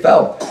heed, so he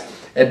fell.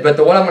 But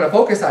the one I'm going to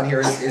focus on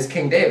here is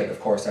King David, of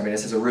course. I mean,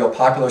 this is a real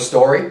popular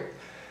story.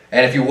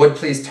 And if you would,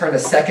 please turn to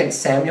 2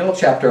 Samuel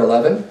chapter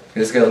 11.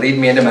 This is going to lead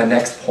me into my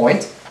next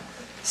point.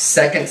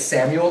 2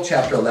 Samuel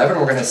chapter 11,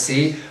 we're going to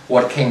see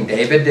what King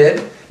David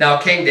did. Now,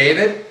 King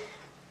David,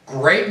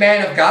 great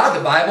man of God.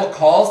 The Bible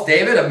calls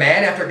David a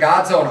man after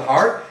God's own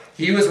heart.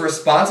 He was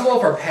responsible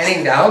for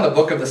penning down the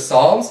book of the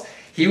Psalms.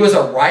 He was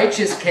a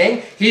righteous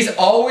king. He's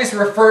always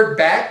referred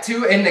back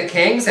to in the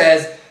Kings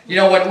as,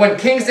 when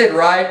kings did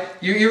right,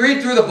 you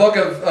read through the book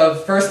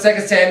of 1st,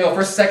 2nd Samuel,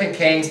 1st, 2nd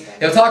Kings.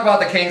 It'll talk about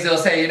the kings. It'll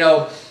say,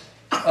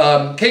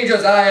 King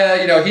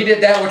Josiah, he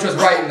did that which was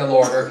right in the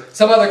Lord. Or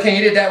some other king,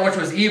 he did that which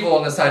was evil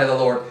in the sight of the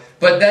Lord.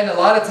 But then a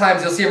lot of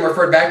times you'll see him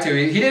referred back to,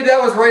 he did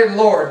that was right in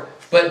the Lord,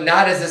 but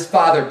not as his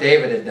father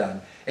David had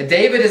done. And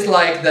David is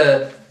like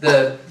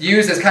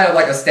used as kind of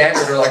like a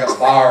standard or like a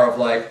bar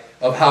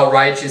of how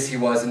righteous he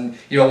was. And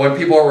when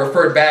people are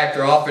referred back,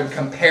 they're often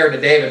compared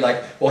to David,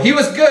 like, well, he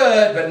was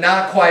good, but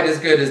not quite as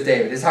good as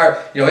David. His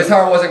heart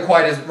wasn't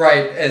quite as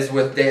right as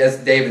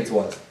David's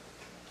was.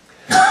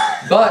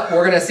 But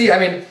we're going to see,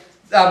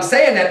 I'm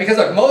saying that because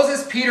look,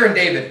 Moses, Peter, and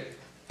David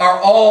are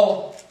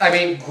all,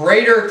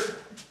 greater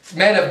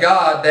men of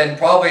God than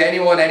probably any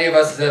of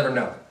us has ever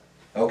known.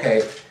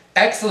 Okay?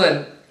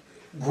 Excellent,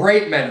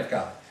 great men of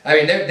God.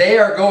 They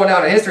are going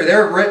down in history.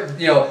 They're written,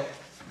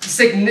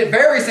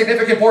 very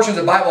significant portions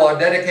of the Bible are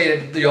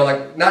dedicated,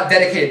 not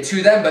dedicated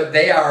to them, but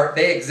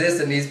they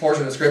exist in these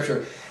portions of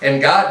Scripture.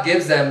 And God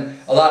gives them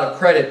a lot of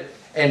credit.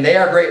 And they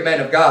are great men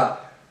of God.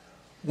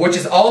 Which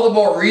is all the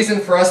more reason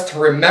for us to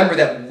remember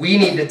that we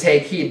need to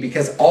take heed,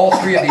 because all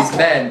 3 of these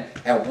men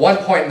at one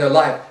point in their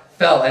life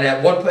fell, and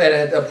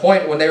at a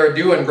point when they were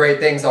doing great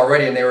things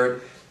already, and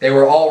they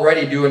were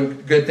already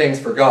doing good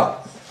things for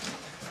God.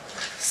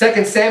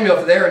 2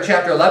 Samuel, there in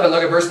chapter 11,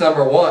 look at verse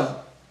number 1.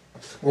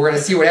 We're going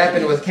to see what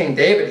happened with King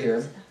David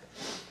here.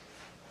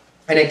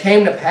 And it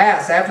came to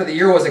pass after the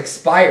year was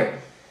expired,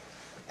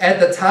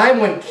 at the time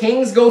when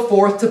kings go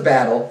forth to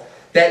battle,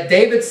 that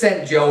David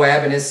sent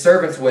Joab and his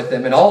servants with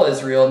him and all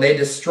Israel, and they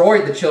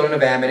destroyed the children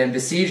of Ammon and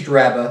besieged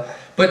Rabbah.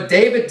 But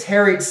David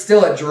tarried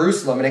still at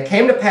Jerusalem. And it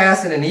came to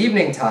pass in an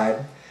evening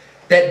tide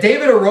that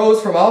David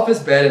arose from off his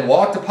bed and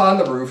walked upon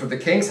the roof of the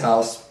king's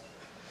house.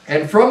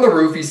 And from the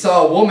roof he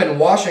saw a woman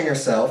washing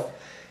herself,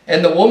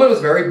 and the woman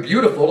was very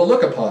beautiful to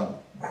look upon.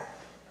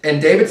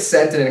 And David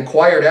sent and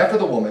inquired after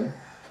the woman.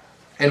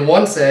 And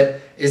one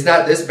said, Is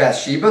not this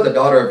Bathsheba, the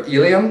daughter of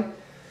Eliam,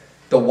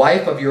 the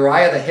wife of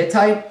Uriah the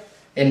Hittite?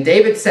 And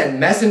David sent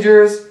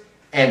messengers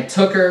and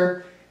took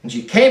her, and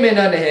she came in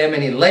unto him,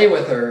 and he lay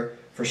with her,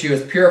 for she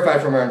was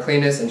purified from her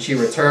uncleanness, and she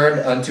returned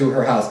unto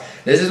her house.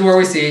 This is where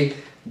we see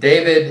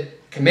David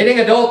committing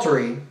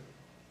adultery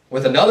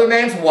with another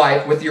man's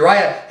wife, with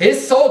Uriah,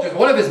 his soldiers,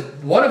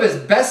 one of his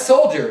best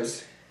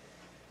soldiers,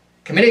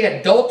 committing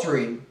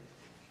adultery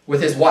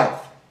with his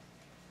wife,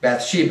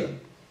 Bathsheba.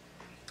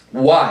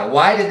 Why?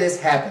 Why did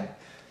this happen?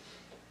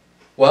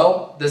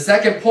 Well, the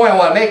second point I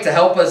want to make to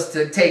help us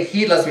to take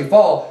heed lest we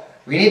fall,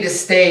 we need to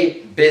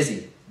stay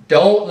busy.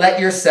 Don't let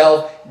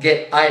yourself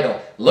get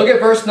idle. Look at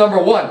verse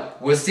number 1.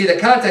 We'll see the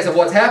context of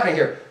what's happening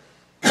here.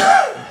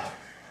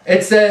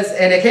 It says,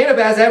 And it came to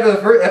pass after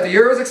the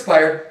year was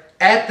expired,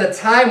 at the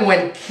time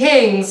when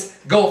kings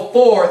go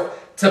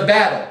forth to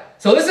battle.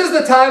 So this is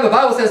the time, the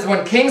Bible says,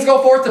 when kings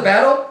go forth to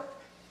battle.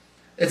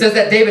 It says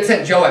that David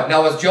sent Joab.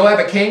 Now, was Joab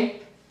a king?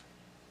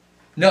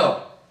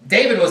 No.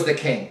 David was the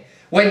king.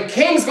 When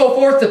kings go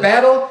forth to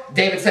battle,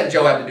 David sent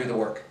Joab to do the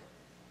work.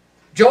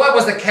 Joab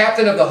was the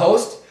captain of the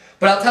host.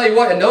 But I'll tell you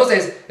what, in those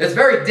days, it's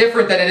very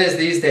different than it is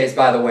these days,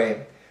 by the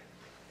way.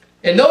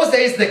 In those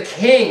days, the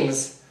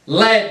kings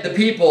led the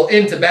people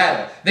into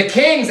battle. The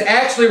kings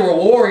actually were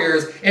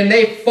warriors, and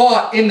they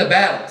fought in the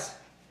battles.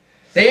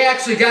 They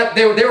actually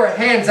they were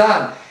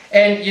hands-on.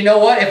 And you know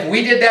what? If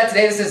we did that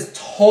today, this is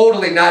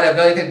totally not have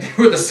anything to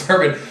do with the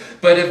sermon.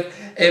 But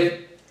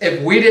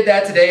if we did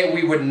that today,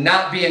 we would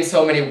not be in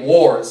so many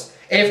wars.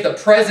 If the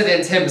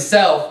president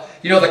himself,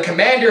 the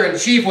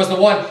commander-in-chief was the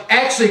one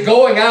actually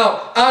going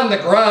out on the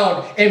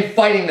ground and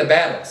fighting the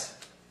battles.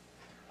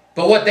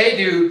 But what they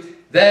do,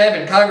 them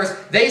and Congress,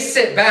 they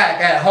sit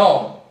back at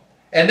home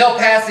and they'll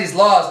pass these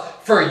laws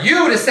for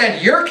you to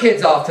send your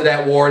kids off to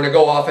that war and to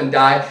go off and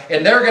die.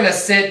 And they're going to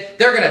sit,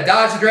 they're going to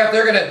dodge the draft,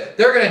 they're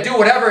going to do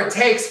whatever it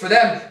takes for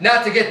them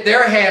not to get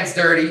their hands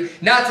dirty,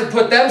 not to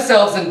put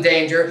themselves in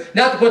danger,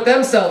 not to put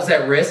themselves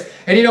at risk.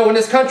 And when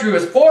this country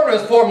was formed,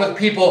 it was formed with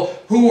people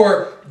who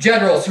were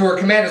generals, who were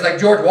commanders like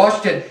George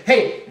Washington.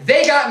 Hey,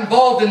 they got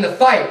involved in the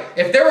fight.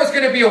 If there was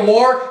going to be a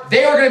war,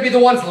 they were going to be the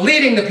ones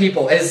leading the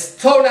people. It's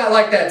totally not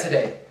like that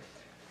today.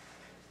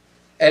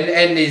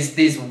 And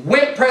these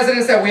wimp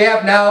presidents that we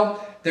have now,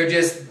 they're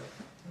just,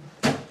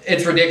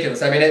 it's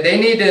ridiculous. I mean, they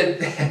need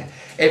to,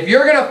 if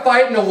you're going to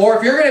fight in a war,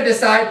 if you're going to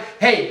decide,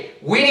 hey,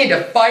 we need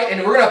to fight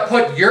and we're going to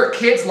put your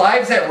kids'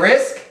 lives at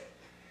risk,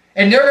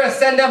 and they're going to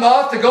send them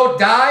off to go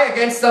die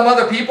against some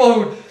other people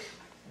who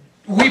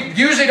we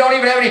usually don't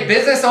even have any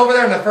business over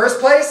there in the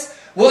first place,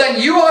 well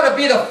then you ought to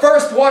be the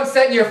first one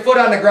setting your foot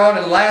on the ground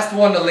and the last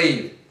one to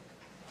leave.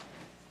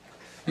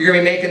 You're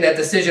going to be making that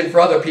decision for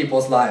other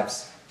people's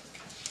lives.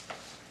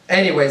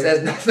 Anyways, that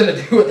has nothing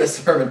to do with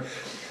this sermon.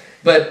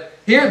 But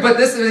here's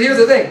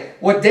the thing.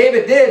 What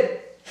David did,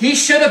 he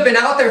should have been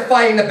out there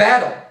fighting the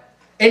battle.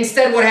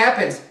 Instead, what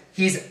happens?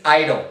 He's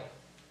idle.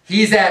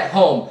 He's at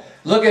home.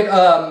 Look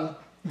at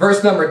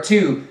verse number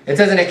 2. It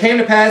says, And it came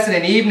to pass in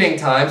an evening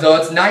time, so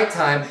it's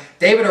nighttime,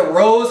 David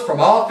arose from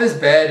off his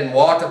bed and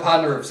walked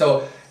upon the roof.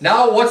 So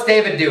now what's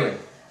David doing?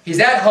 He's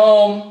at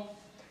home.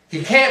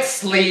 He can't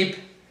sleep.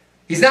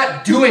 He's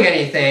not doing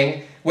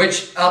anything,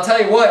 which I'll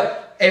tell you what,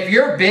 if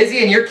you're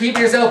busy and you're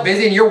keeping yourself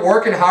busy and you're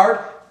working hard,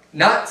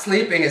 not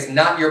sleeping is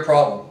not your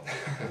problem.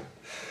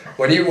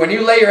 When you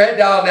lay your head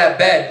down on that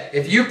bed,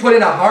 if you put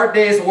in a hard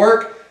day's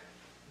work,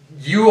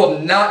 you will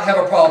not have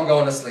a problem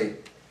going to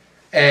sleep.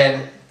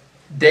 And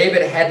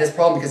David had this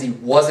problem because he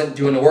wasn't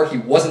doing the work. He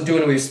wasn't doing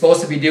what he was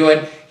supposed to be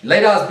doing. He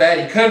laid on his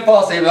bed. He couldn't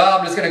fall asleep. Well,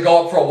 I'm just going to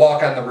go up for a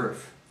walk on the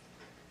roof.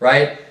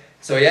 Right?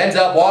 So he ends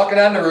up walking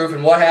on the roof,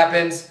 and what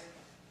happens?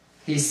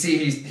 He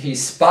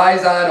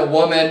spies on a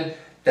woman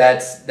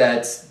that's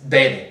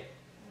bathing.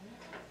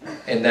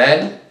 And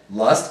then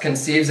lust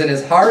conceives in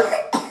his heart,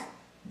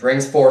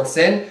 brings forth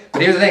sin.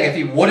 But here's the thing. If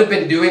he would have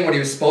been doing what he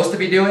was supposed to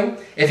be doing,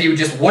 if he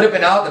just would have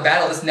been out in the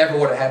battle, this never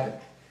would have happened.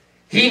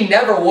 He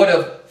never would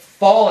have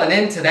fallen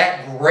into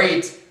that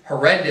great,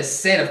 horrendous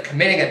sin of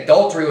committing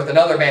adultery with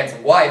another man's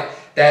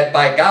wife that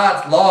by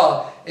God's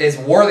law is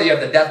worthy of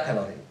the death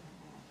penalty.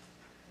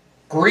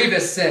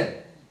 Grievous sin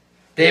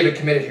David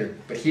committed here,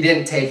 but he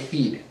didn't take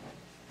heed.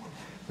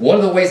 One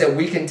of the ways that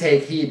we can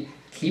take heed,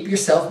 keep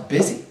yourself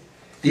busy.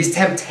 These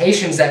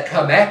temptations that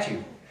come at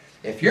you.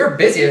 If you're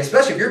busy,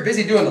 especially if you're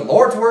busy doing the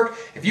Lord's work,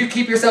 if you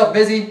keep yourself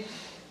busy,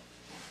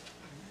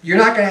 you're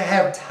not going to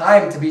have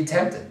time to be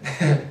tempted.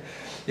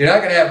 You're not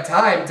going to have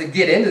time to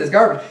get into this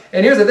garbage.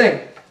 And here's the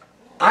thing.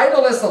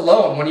 Idleness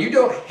alone, when you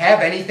don't have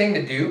anything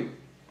to do,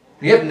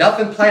 you have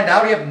nothing planned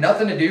out, you have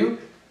nothing to do,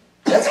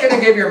 that's going to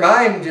give your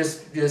mind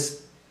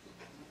just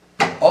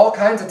all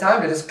kinds of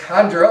time to just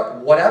conjure up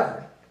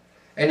whatever.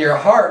 And your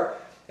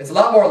heart, it's a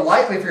lot more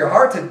likely for your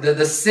heart,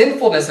 the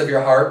sinfulness of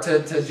your heart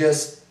to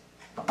just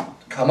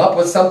come up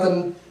with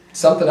something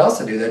else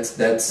to do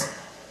that's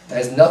It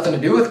has nothing to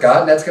do with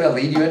God, and that's going to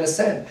lead you into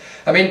sin.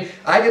 I mean,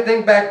 I can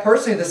think back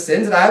personally to the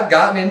sins that I've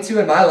gotten into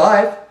in my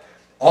life,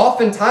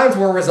 oftentimes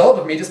were a result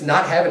of me just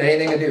not having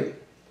anything to do.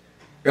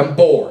 I'm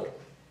bored.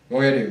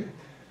 What am I going to do?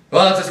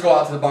 Well, let's just go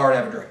out to the bar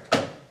and have a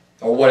drink.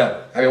 Or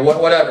whatever. I mean,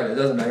 whatever. It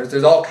doesn't matter.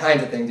 There's all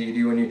kinds of things that you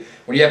do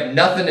when you have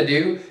nothing to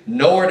do,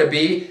 nowhere to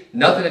be,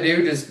 nothing to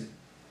do, just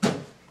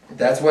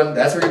that's where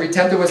you're going to be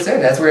tempted with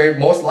sin. That's where you're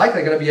most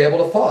likely going to be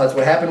able to fall. That's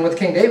what happened with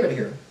King David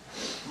here.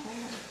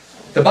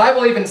 The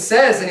Bible even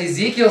says in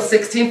Ezekiel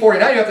 16:49, you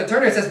have to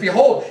turn to it, it says,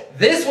 behold,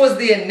 this was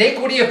the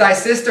iniquity of thy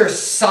sister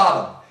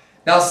Sodom.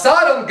 Now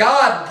Sodom,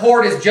 God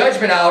poured his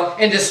judgment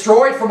out and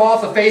destroyed from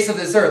off the face of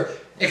this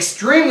earth.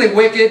 Extremely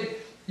wicked.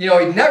 You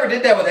know, he never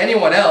did that with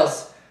anyone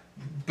else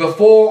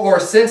before or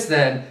since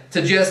then,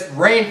 to just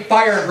rain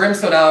fire and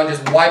brimstone out and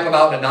just wipe them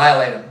out and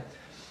annihilate them.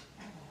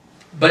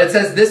 But it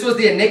says, this was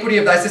the iniquity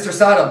of thy sister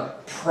Sodom.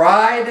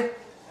 Pride,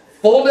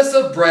 fullness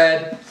of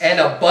bread, and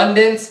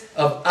abundance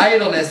of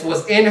idleness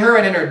was in her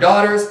and in her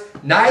daughters.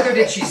 Neither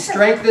did she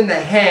strengthen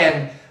the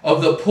hand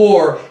of the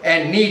poor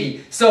and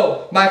needy.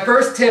 So, my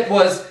first tip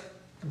was,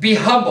 be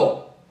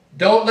humble.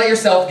 Don't let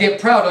yourself get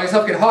proud. Don't let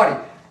yourself get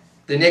haughty.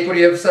 The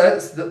iniquity of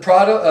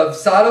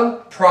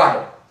Sodom,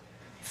 pride.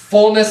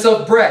 Fullness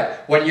of bread.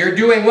 When you're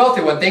doing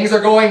wealthy, when things are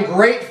going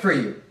great for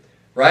you,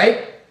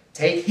 right?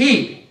 Take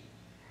heed.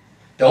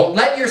 Don't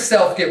let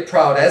yourself get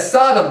proud, as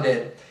Sodom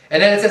did.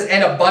 And then it says,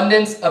 an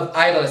abundance of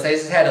idleness. They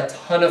just had a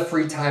ton of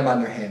free time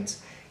on their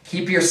hands.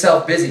 Keep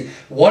yourself busy.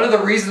 One of the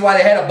reasons why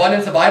they had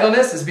abundance of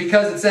idleness is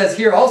because it says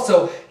here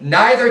also,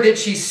 neither did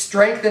she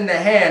strengthen the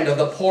hand of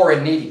the poor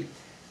and needy.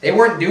 They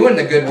weren't doing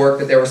the good work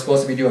that they were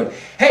supposed to be doing.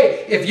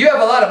 Hey, if you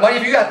have a lot of money,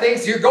 if you got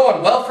things, you're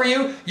going well for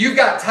you, you've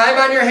got time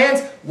on your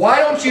hands, why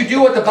don't you do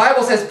what the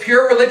Bible says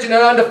pure religion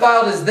and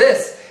undefiled is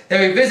this?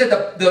 That we visit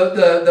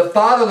the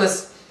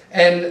fatherless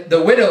and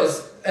the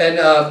widows. And,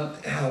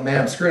 oh man,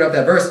 I'm screwing up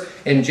that verse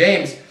in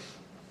James.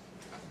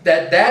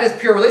 That is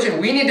pure religion.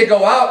 We need to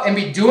go out and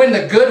be doing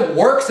the good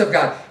works of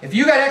God. If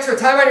you got extra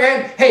time on your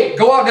hand, hey,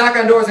 go out, knock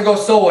on doors, and go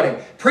soul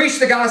winning. Preach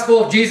the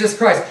gospel of Jesus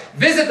Christ.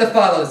 Visit the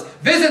fatherless.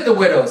 Visit the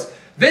widows.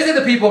 Visit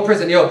the people in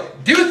prison. You know,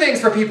 do things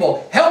for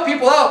people. Help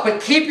people out,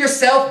 but keep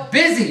yourself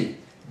busy.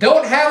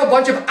 Don't have a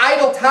bunch of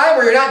idle time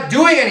where you're not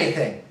doing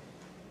anything.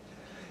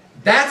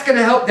 That's going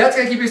to help. That's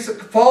going to keep you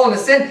from falling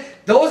into sin.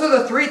 Those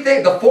are the three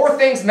things, the four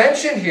things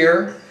mentioned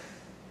here.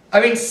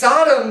 I mean,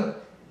 Sodom,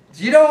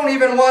 you don't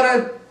even want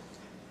to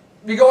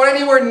be going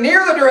anywhere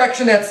near the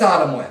direction that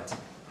Sodom went.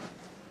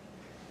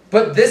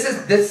 But this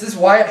is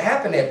why it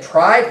happened. They had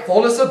pride,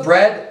 fullness of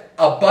bread,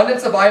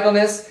 abundance of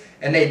idleness,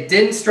 and they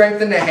didn't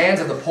strengthen the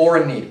hands of the poor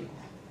and needy.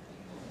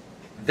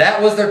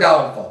 That was their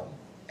downfall.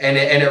 And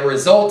it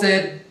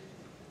resulted,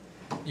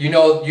 you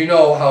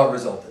know how it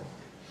resulted.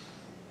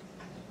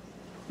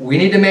 We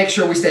need to make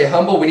sure we stay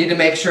humble. We need to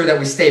make sure that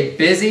we stay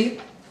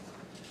busy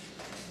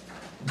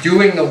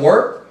doing the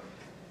work.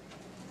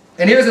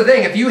 And here's the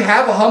thing. If you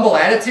have a humble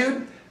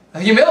attitude,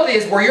 humility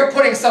is where you're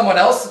putting someone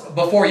else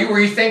before you, where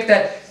you think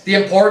that the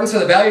importance or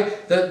the value,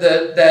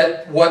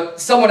 that what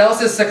someone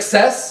else's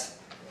success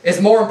is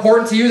more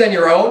important to you than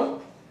your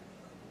own.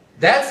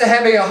 That's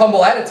having a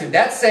humble attitude.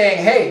 That's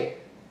saying, hey,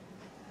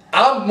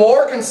 I'm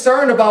more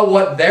concerned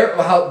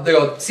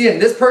about seeing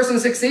this person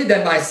succeed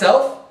than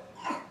myself.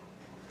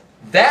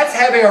 That's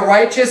having a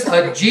righteous,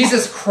 a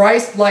Jesus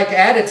Christ-like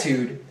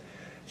attitude.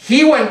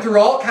 He went through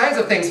all kinds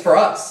of things for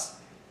us.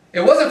 It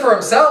wasn't for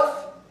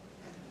himself,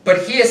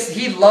 but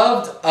he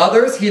loved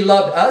others. He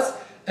loved us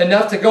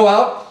enough to go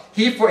out.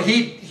 He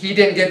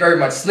didn't get very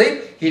much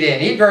sleep. He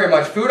didn't eat very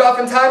much food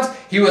oftentimes.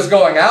 He was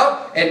going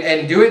out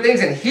and doing things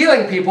and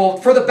healing people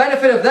for the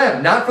benefit of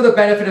them, not for the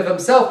benefit of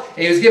himself.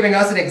 And he was giving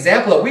us an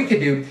example that we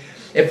could do.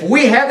 If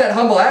we have that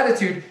humble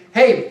attitude,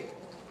 hey,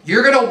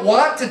 you're going to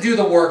want to do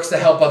the works to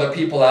help other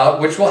people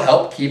out, which will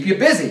help keep you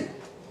busy.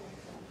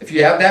 If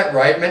you have that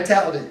right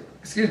mentality,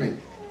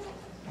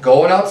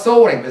 going out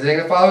soul winning, visiting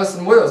the fatherless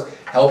and widows,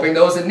 helping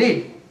those in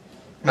need.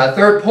 My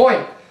third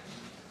point,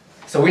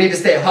 so we need to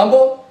stay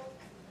humble.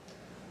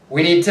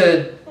 We need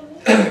to,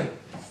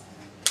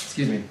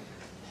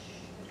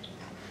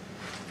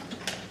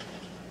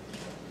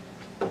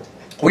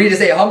 we need to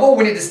stay humble.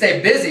 We need to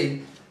stay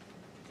busy.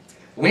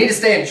 We need to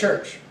stay in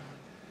church.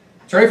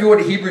 Turn, if you would,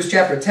 to Hebrews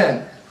chapter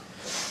 10.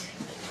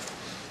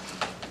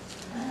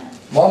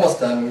 I'm almost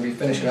done. I'm going to be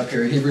finishing up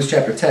here. Hebrews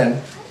chapter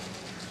 10.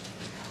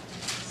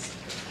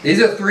 These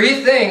are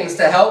three things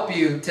to help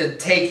you to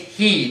take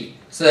heed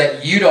so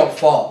that you don't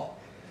fall.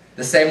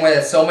 The same way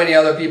that so many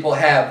other people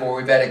have, where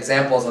we've had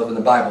examples of in the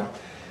Bible.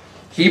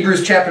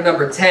 Hebrews chapter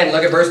number 10,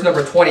 look at verse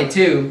number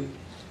 22.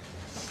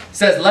 It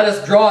says, let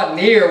us draw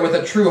near with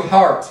a true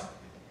heart,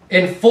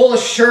 in full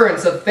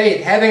assurance of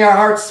faith, having our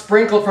hearts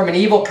sprinkled from an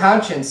evil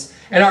conscience,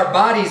 and our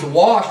bodies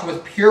washed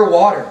with pure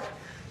water.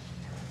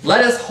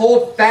 Let us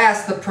hold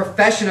fast the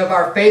profession of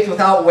our faith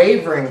without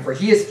wavering, for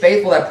he is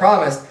faithful that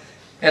promised.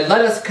 And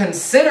let us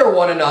consider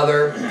one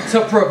another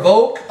to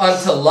provoke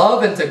unto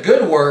love and to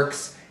good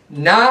works,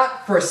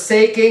 not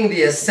forsaking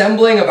the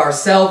assembling of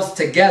ourselves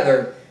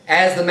together,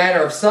 as the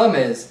manner of some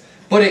is,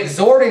 but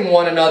exhorting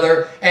one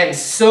another, and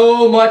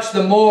so much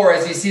the more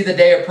as you see the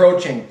day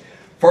approaching.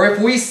 For if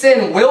we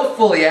sin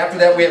willfully after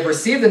that we have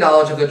received the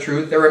knowledge of the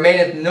truth, there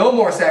remaineth no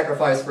more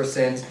sacrifice for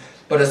sins,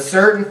 but a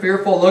certain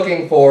fearful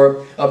looking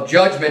for of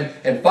judgment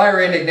and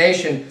fiery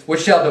indignation,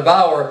 which shall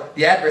devour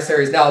the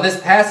adversaries. Now in this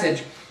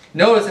passage,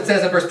 notice it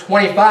says in verse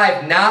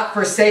 25, not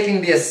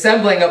forsaking the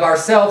assembling of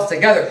ourselves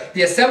together.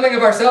 The assembling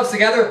of ourselves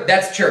together,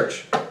 that's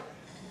church.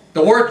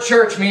 The word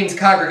church means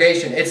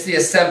congregation. It's the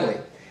assembly.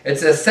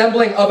 It's the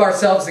assembling of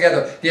ourselves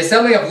together. The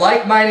assembling of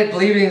like-minded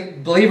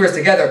believers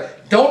together.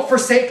 Don't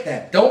forsake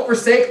that. Don't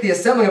forsake the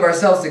assembling of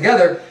ourselves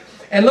together.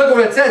 And look at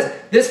what it says.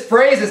 This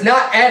phrase is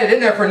not added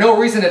in there for no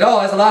reason at all.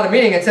 It has a lot of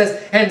meaning. It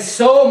says, and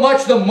so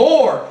much the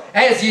more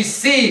as you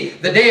see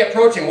the day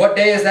approaching. What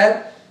day is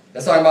that?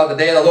 That's talking about the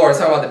day of the Lord. It's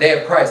talking about the day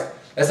of Christ.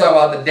 That's talking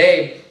about the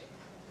day,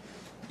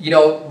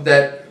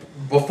 that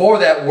before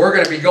that we're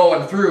going to be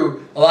going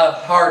through a lot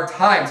of hard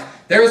times.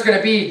 There's going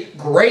to be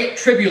great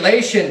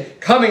tribulation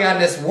coming on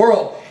this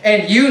world.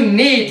 And you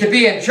need to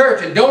be in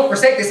church. And don't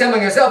forsake the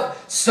assembling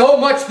yourself. So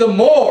much the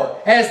more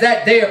as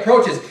that day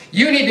approaches.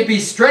 You need to be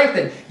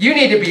strengthened. You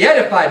need to be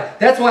edified.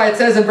 That's why it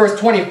says in verse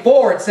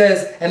 24, it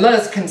says, and let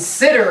us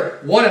consider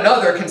one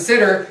another.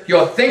 Consider,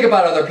 think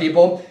about other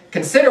people.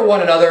 Consider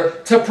one another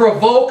to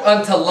provoke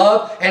unto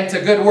love and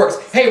to good works.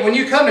 Hey, when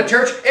you come to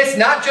church, it's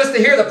not just to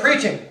hear the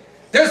preaching.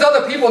 There's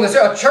other people in this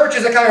church. A church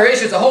is a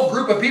congregation. It's a whole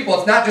group of people.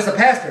 It's not just a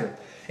pastor.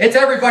 It's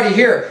everybody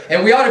here.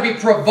 And we ought to be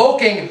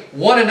provoking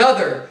one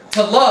another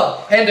to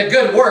love and to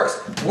good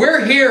works.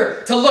 We're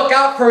here to look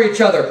out for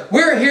each other.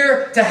 We're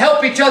here to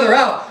help each other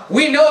out.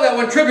 We know that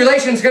when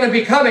tribulation is going to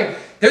be coming,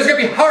 there's going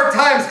to be hard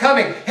times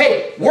coming.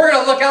 Hey, we're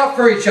going to look out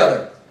for each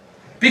other.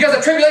 Because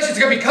the tribulation is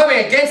going to be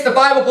coming against the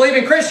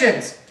Bible-believing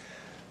Christians.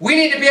 We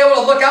need to be able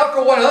to look out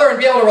for one another and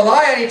be able to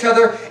rely on each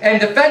other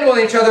and defend one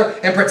each other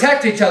and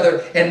protect each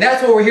other. And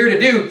that's what we're here to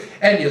do.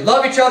 And you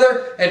love each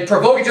other and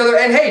provoke each other.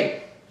 And hey,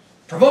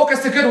 provoke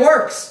us to good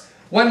works.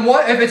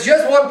 If it's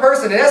just one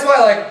person, and that's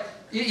why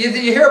you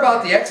hear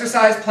about the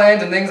exercise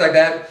plans and things like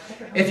that.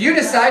 If you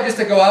decide just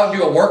to go out and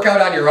do a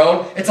workout on your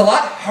own, it's a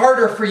lot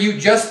harder for you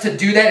just to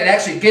do that and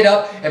actually get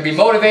up and be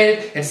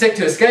motivated and stick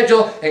to a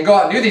schedule and go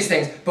out and do these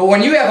things. But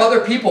when you have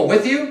other people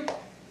with you,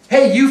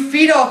 hey, you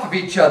feed off of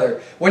each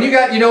other. When you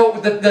got,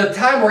 the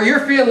time where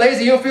you're feeling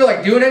lazy, you don't feel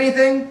like doing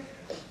anything,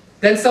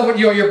 then someone,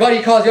 your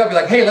buddy calls you up and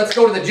be like, hey, let's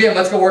go to the gym,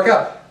 let's go work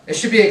out. It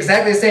should be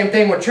exactly the same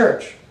thing with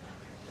church.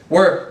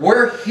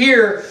 We're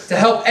here to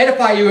help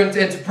edify you and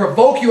to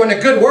provoke you into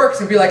good works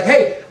and be like,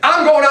 hey,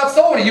 I'm going out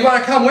soul winning. You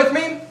want to come with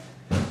me?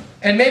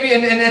 And maybe,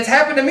 and it's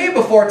happened to me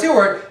before too,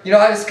 where,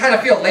 I just kind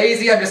of feel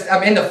lazy.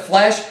 I'm in the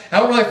flesh. I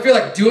don't really feel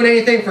like doing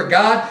anything for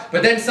God.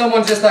 But then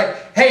someone's just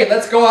like, hey,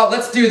 let's go out.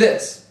 Let's do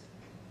this.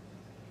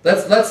 I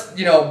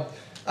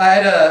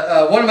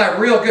had one of my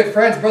real good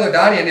friends, Brother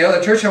Donnie, in the other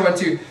church I went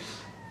to,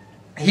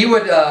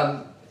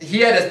 he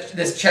had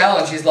this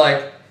challenge. He's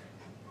like,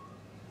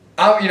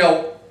 I'm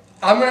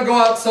going to go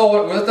out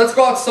let's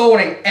go out soul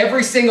winning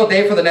every single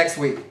day for the next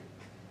week.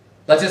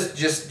 Let's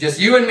just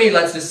you and me,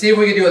 let's just see if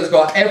we can do it. Let's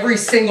go out every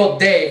single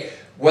day.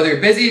 Whether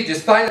you're busy,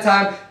 just find the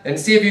time and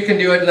see if you can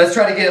do it. Let's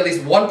try to get at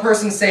least one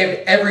person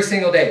saved every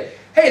single day.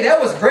 Hey,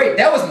 that was great.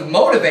 That was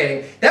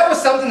motivating. That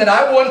was something that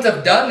I wouldn't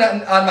have done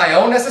on my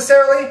own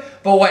necessarily.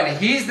 But when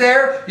he's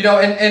there,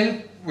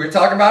 and we were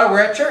talking about it, we're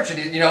at church, and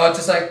it's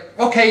just like,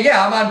 okay,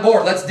 yeah, I'm on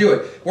board. Let's do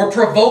it. We're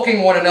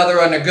provoking one another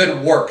unto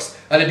good works,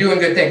 unto doing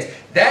good things.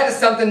 That is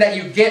something that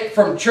you get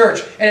from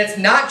church. And it's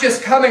not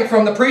just coming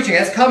from the preaching.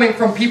 It's coming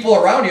from people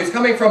around you. It's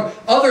coming from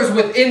others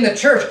within the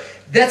church.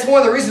 That's one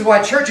of the reasons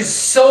why church is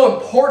so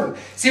important.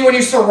 See, when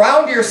you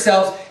surround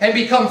yourselves and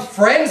become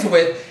friends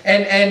with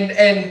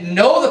and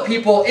know the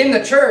people in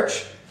the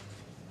church,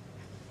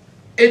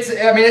 it's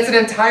an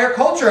entire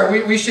culture.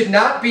 We should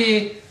not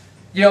be,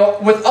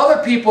 with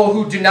other people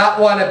who do not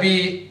want to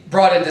be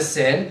brought into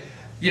sin,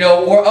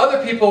 or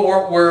other people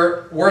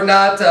we're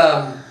not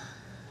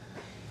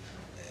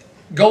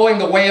going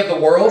the way of the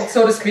world,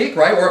 so to speak,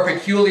 right? We're a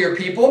peculiar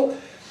people.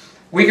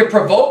 We could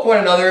provoke one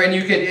another, and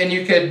you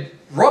could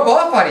rub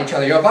off on each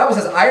other. The Bible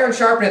says iron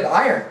sharpeneth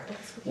iron.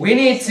 We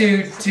need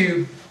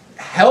to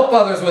help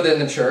others within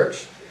the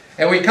church.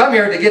 And we come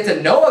here to get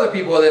to know other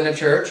people within the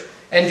church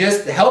and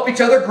just help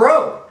each other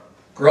grow.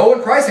 Grow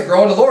in Christ and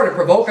grow in the Lord and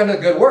provoke unto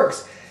good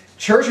works.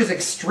 Church is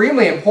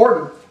extremely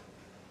important.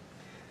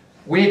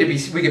 We can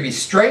be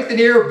strengthened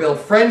here, build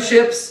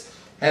friendships,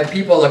 have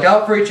people look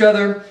out for each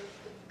other.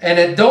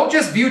 And don't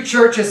just view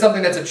church as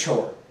something that's a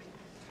chore.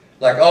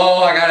 Like,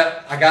 oh,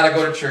 I gotta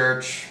go to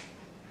church.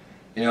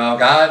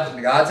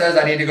 God says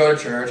I need to go to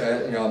church.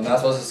 I'm not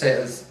supposed to say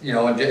this,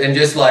 and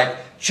just like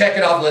check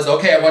it off the list.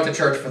 Okay, I went to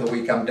church for the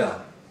week. I'm done.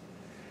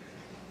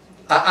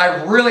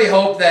 I really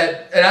hope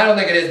that, and I don't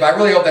think it is, but I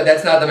really hope that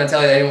that's not the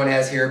mentality that anyone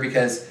has here,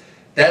 because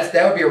that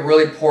would be a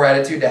really poor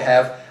attitude to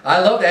have.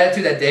 I love the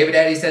attitude that David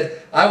had. He said,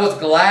 I was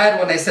glad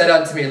when they said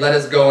unto me, let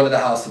us go into the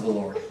house of the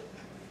Lord.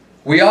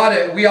 We ought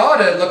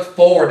to look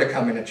forward to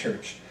coming to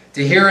church.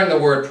 to hearing the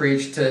word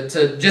preached,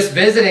 to just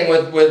visiting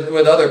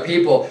with other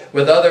people,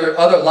 with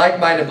other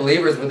like-minded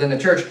believers within the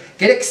church.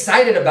 Get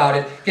excited about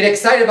it. Get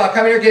excited about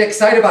coming here. Get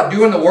excited about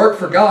doing the work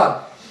for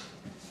God.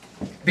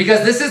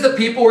 Because this is the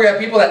people where you have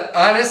people that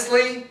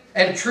honestly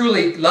and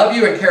truly love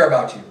you and care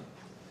about you.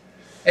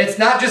 It's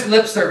not just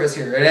lip service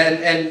here.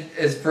 And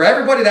it's for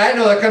everybody that I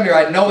know that come here,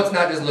 I know it's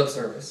not just lip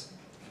service.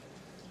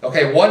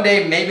 Okay, one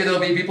day maybe there'll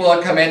be people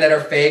that come in that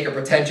are fake or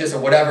pretentious or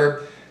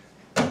whatever.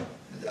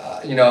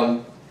 You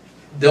know,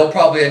 they'll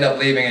probably end up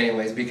leaving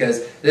anyways,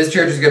 because this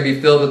church is going to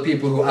be filled with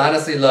people who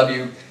honestly love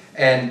you.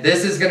 And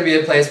this is going to be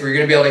a place where you're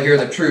going to be able to hear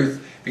the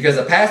truth, because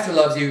the pastor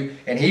loves you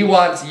and he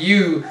wants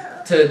you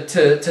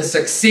to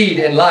succeed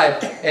in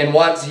life and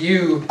wants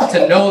you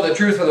to know the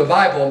truth of the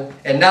Bible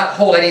and not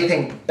hold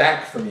anything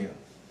back from you.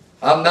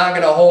 I'm not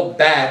going to hold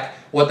back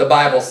what the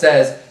Bible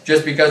says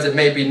just because it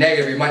may be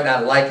negative. You might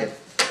not like it.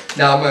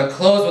 Now I'm going to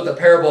close with the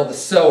parable of the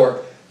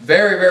sower.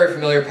 Very, very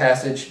familiar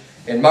passage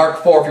in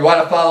Mark 4. If you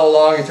want to follow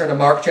along, you turn to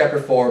Mark chapter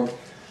 4.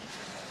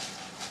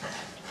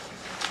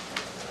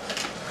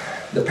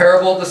 The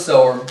parable of the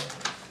sower.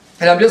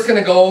 And I'm just going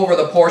to go over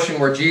the portion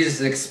where Jesus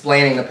is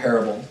explaining the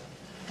parable.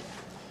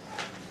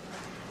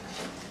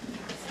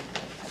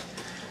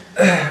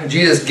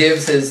 Jesus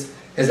gives his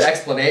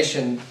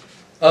explanation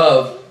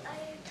of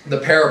the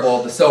parable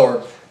of the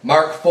sower.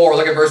 Mark 4,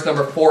 look at verse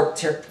number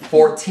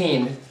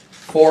 14.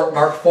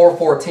 Mark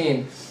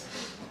 4:14.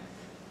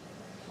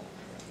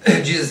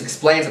 Jesus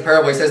explains the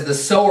parable. He says, "The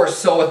sower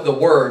soweth the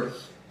word,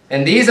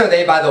 and these are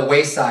they by the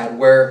wayside,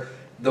 where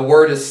the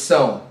word is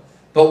sown.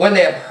 But when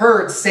they have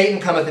heard,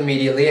 Satan cometh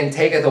immediately, and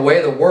taketh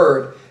away the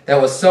word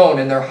that was sown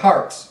in their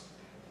hearts.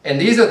 And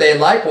these are they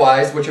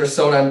likewise which are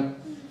sown on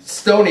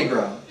stony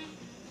ground,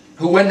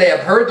 who when they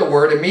have heard the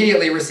word,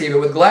 immediately receive it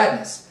with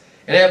gladness,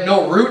 and have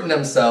no root in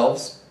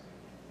themselves,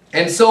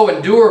 and so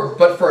endure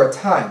but for a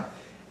time.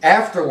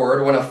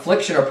 Afterward, when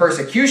affliction or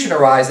persecution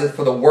ariseth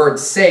for the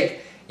word's sake,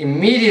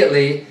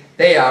 immediately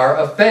they are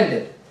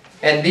offended.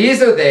 And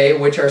these are they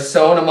which are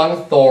sown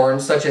among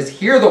thorns, such as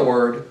hear the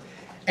word,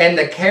 and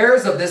the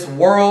cares of this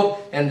world,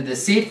 and the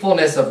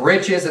deceitfulness of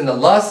riches, and the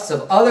lusts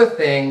of other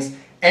things,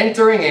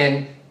 entering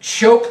in,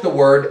 choke the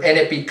word, and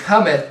it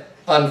becometh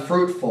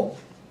unfruitful.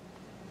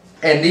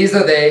 And these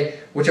are they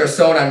which are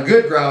sown on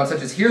good ground,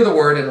 such as hear the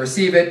word and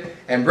receive it,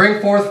 and bring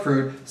forth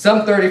fruit,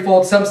 some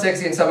 30-fold, some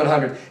 60, and some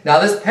 100. Now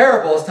this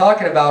parable is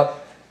talking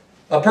about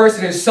a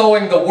person who's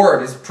sowing the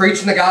word, is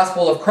preaching the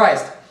gospel of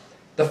Christ.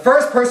 The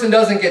first person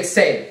doesn't get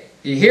saved.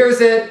 He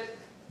hears it,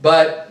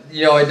 but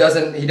he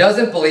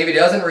doesn't believe it, he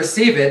doesn't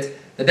receive it.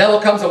 The devil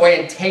comes away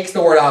and takes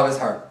the word out of his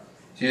heart.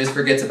 So he just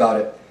forgets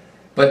about it.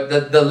 But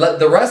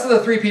the rest of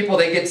the three people,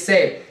 they get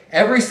saved.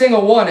 Every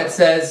single one, it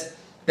says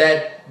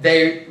that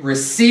they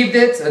received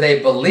it, or they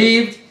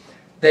believed.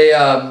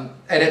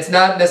 And it's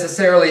not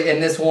necessarily in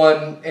this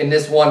one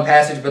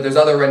passage, but there's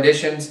other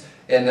renditions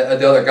in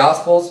the other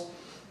Gospels.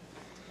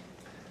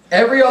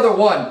 Every other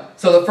one.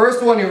 So the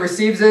first one who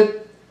receives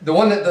it,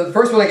 the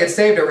first one that gets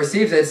saved or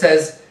receives it, it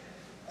says,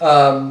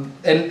 and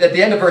at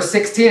the end of verse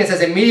 16, it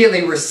says,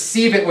 immediately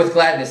receive it with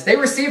gladness. They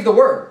receive the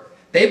word.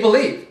 They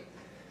believe.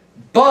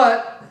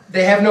 But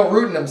they have no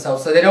root in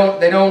themselves. So they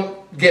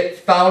don't get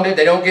founded.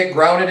 They don't get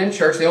grounded in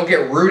church. They don't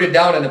get rooted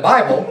down in the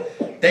Bible.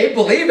 They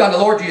believed on the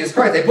Lord Jesus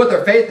Christ. They put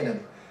their faith in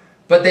Him.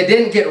 But they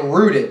didn't get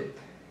rooted.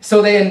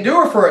 So they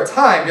endure for a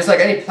time, just like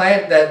any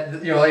plant that,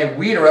 any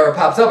weed or whatever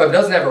pops up. If it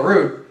doesn't have a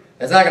root,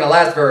 it's not going to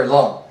last very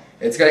long.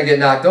 It's going to get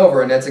knocked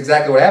over, and that's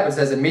exactly what happens. It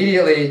says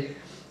immediately,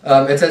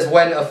 it says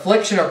when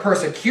affliction or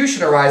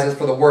persecution arises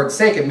for the word's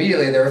sake,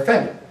 immediately they're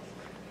offended.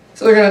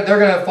 So they're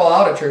going to fall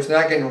out of church.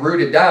 They're not getting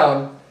rooted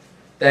down.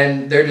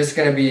 Then they're just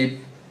going to be,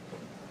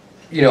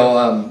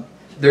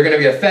 they're going to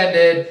be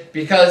offended,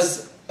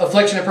 because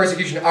affliction and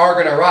persecution are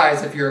going to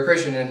arise if you're a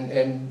Christian,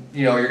 and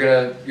you're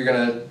going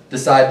to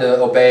decide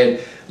to obey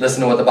and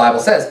listen to what the Bible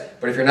says.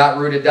 But if you're not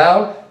rooted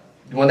down,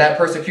 when that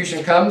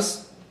persecution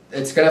comes,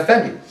 it's going to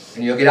offend you,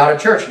 and you'll get out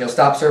of church and you'll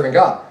stop serving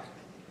God.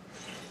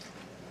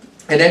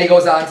 And then he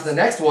goes on to the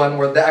next one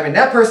where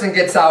that person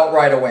gets out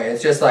right away.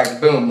 It's just like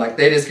boom, like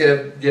they just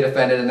get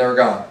offended and they're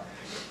gone.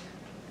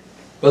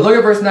 But look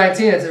at verse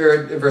 19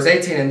 or verse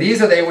 18. And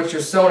these are they which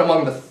are sown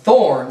among the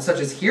thorns, such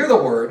as hear the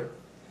word,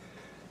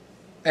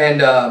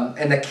 and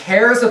the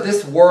cares of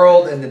this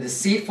world, and the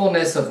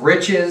deceitfulness of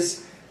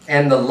riches,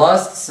 and the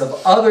lusts of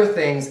other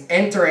things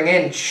entering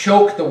in,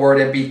 choke the word,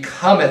 and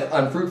becometh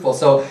unfruitful.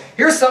 So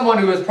here's someone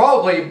who is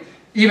probably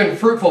even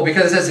fruitful,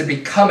 because it says it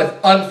becometh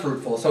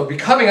unfruitful. So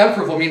becoming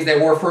unfruitful means they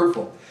were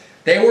fruitful.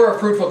 They were a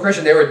fruitful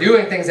Christian. They were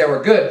doing things that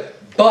were good.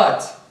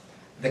 But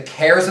the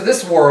cares of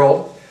this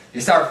world,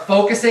 you start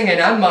focusing in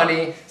on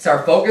money,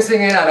 start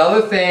focusing in on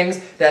other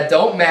things that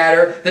don't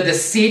matter, the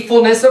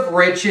deceitfulness of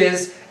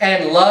riches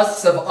and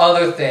lusts of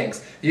other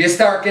things. You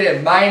start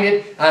getting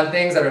minded on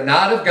things that are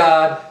not of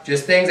God,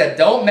 just things that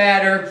don't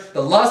matter,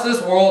 the lust of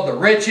this world, the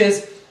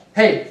riches.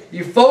 Hey,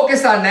 you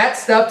focus on that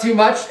stuff too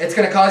much, it's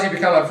going to cause you to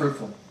become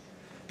unfruitful.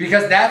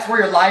 Because that's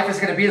where your life is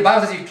going to be. The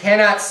Bible says you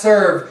cannot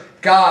serve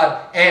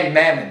God and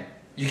mammon.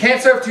 You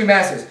can't serve two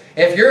masters.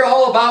 If you're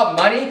all about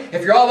money,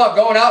 if you're all about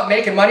going out and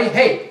making money,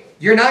 hey,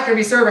 you're not going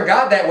to be serving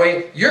God that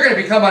way. You're going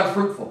to become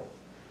unfruitful.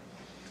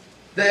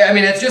 I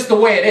mean, it's just the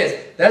way it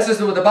is. That's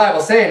just what the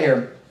Bible's saying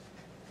here.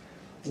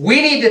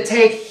 We need to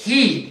take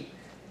heed.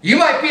 You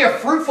might be a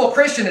fruitful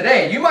Christian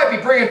today. You might be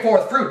bringing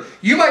forth fruit.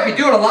 You might be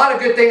doing a lot of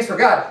good things for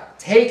God.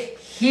 Take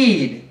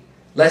heed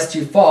lest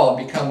you fall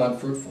and become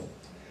unfruitful.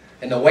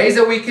 And the ways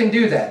that we can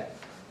do that,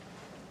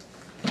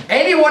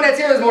 anyone that's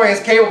here this morning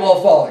is capable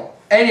of falling.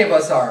 Any of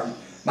us are.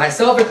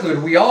 Myself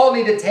included. We all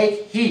need to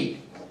take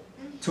heed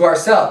to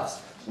ourselves.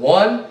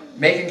 One,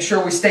 making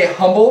sure we stay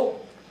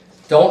humble.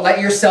 Don't let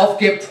yourself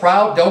get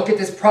proud. Don't get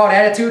this proud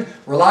attitude.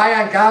 Rely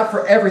on God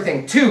for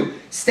everything. Two,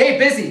 stay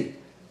busy.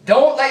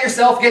 Don't let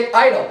yourself get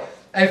idle.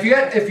 And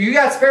if you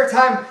got spare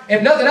time,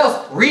 if nothing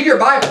else, read your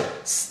Bible.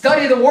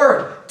 Study the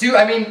Word.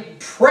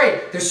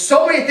 Pray. There's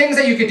so many things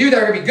that you can do that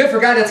are going to be good for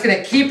God that's going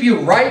to keep you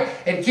right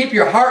and keep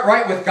your heart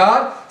right with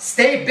God.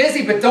 Stay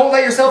busy, but don't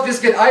let yourself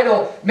just get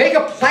idle. Make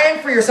a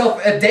plan for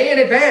yourself a day in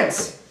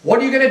advance. What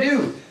are you going to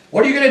do?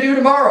 What are you going to do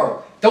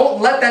tomorrow?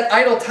 Don't let that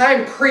idle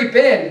time creep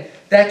in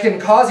that can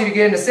cause you to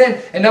get into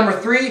sin. And number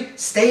three,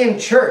 stay in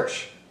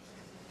church.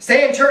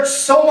 Stay in church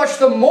so much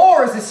the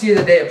more as you see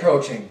the day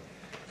approaching.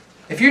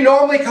 If you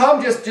normally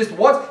come just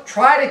once,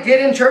 try to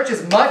get in church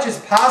as much as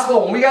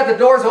possible. When we got the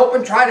doors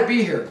open, try to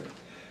be here.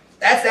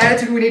 That's the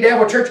attitude we need to have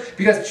with church,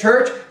 because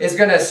church is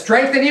going to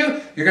strengthen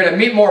you. You're going to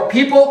meet more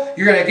people.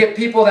 You're going to get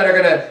people that are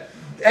going to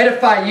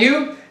edify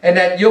you, and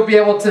that you'll be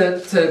able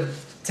to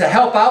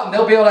help out, and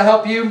they'll be able to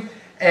help you.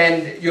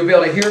 And you'll be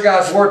able to hear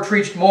God's word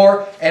preached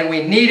more. And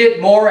we need it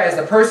more as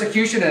the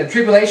persecution and the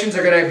tribulations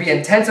are going to be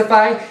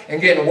intensifying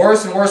and getting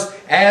worse and worse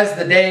as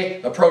the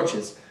day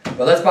approaches.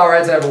 But let's bow our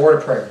heads and have a word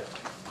of prayer.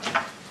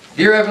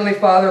 Dear Heavenly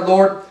Father,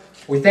 Lord,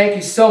 we thank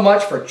you so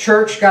much for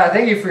church. God, I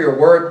thank you for your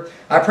word.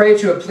 I pray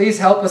that you would please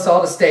help us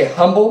all to stay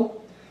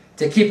humble,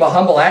 to keep a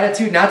humble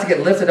attitude, not to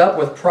get lifted up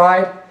with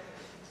pride.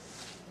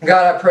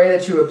 God, I pray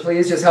that you would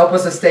please just help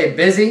us to stay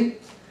busy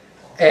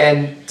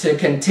and to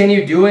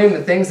continue doing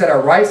the things that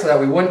are right so that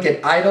we wouldn't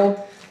get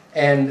idle.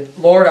 And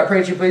Lord, I pray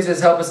that you please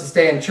just help us to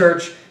stay in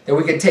church, that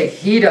we can take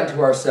heed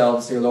unto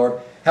ourselves, dear Lord.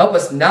 Help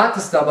us not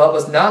to stumble, help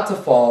us not to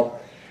fall.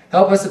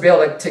 Help us to be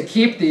able to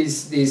keep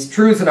these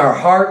truths in our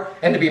heart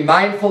and to be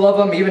mindful of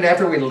them even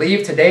after we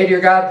leave today,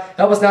 dear God.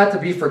 Help us not to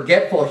be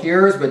forgetful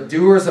hearers, but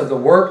doers of the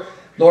work.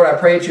 Lord, I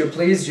pray that you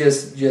please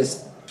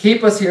just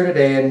keep us here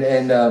today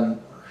and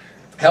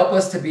help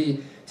us to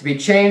be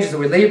changed as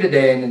we leave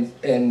today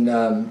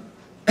and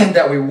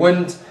that we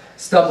wouldn't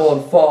stumble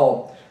and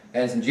fall.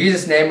 And it's in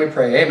Jesus' name we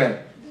pray. Amen.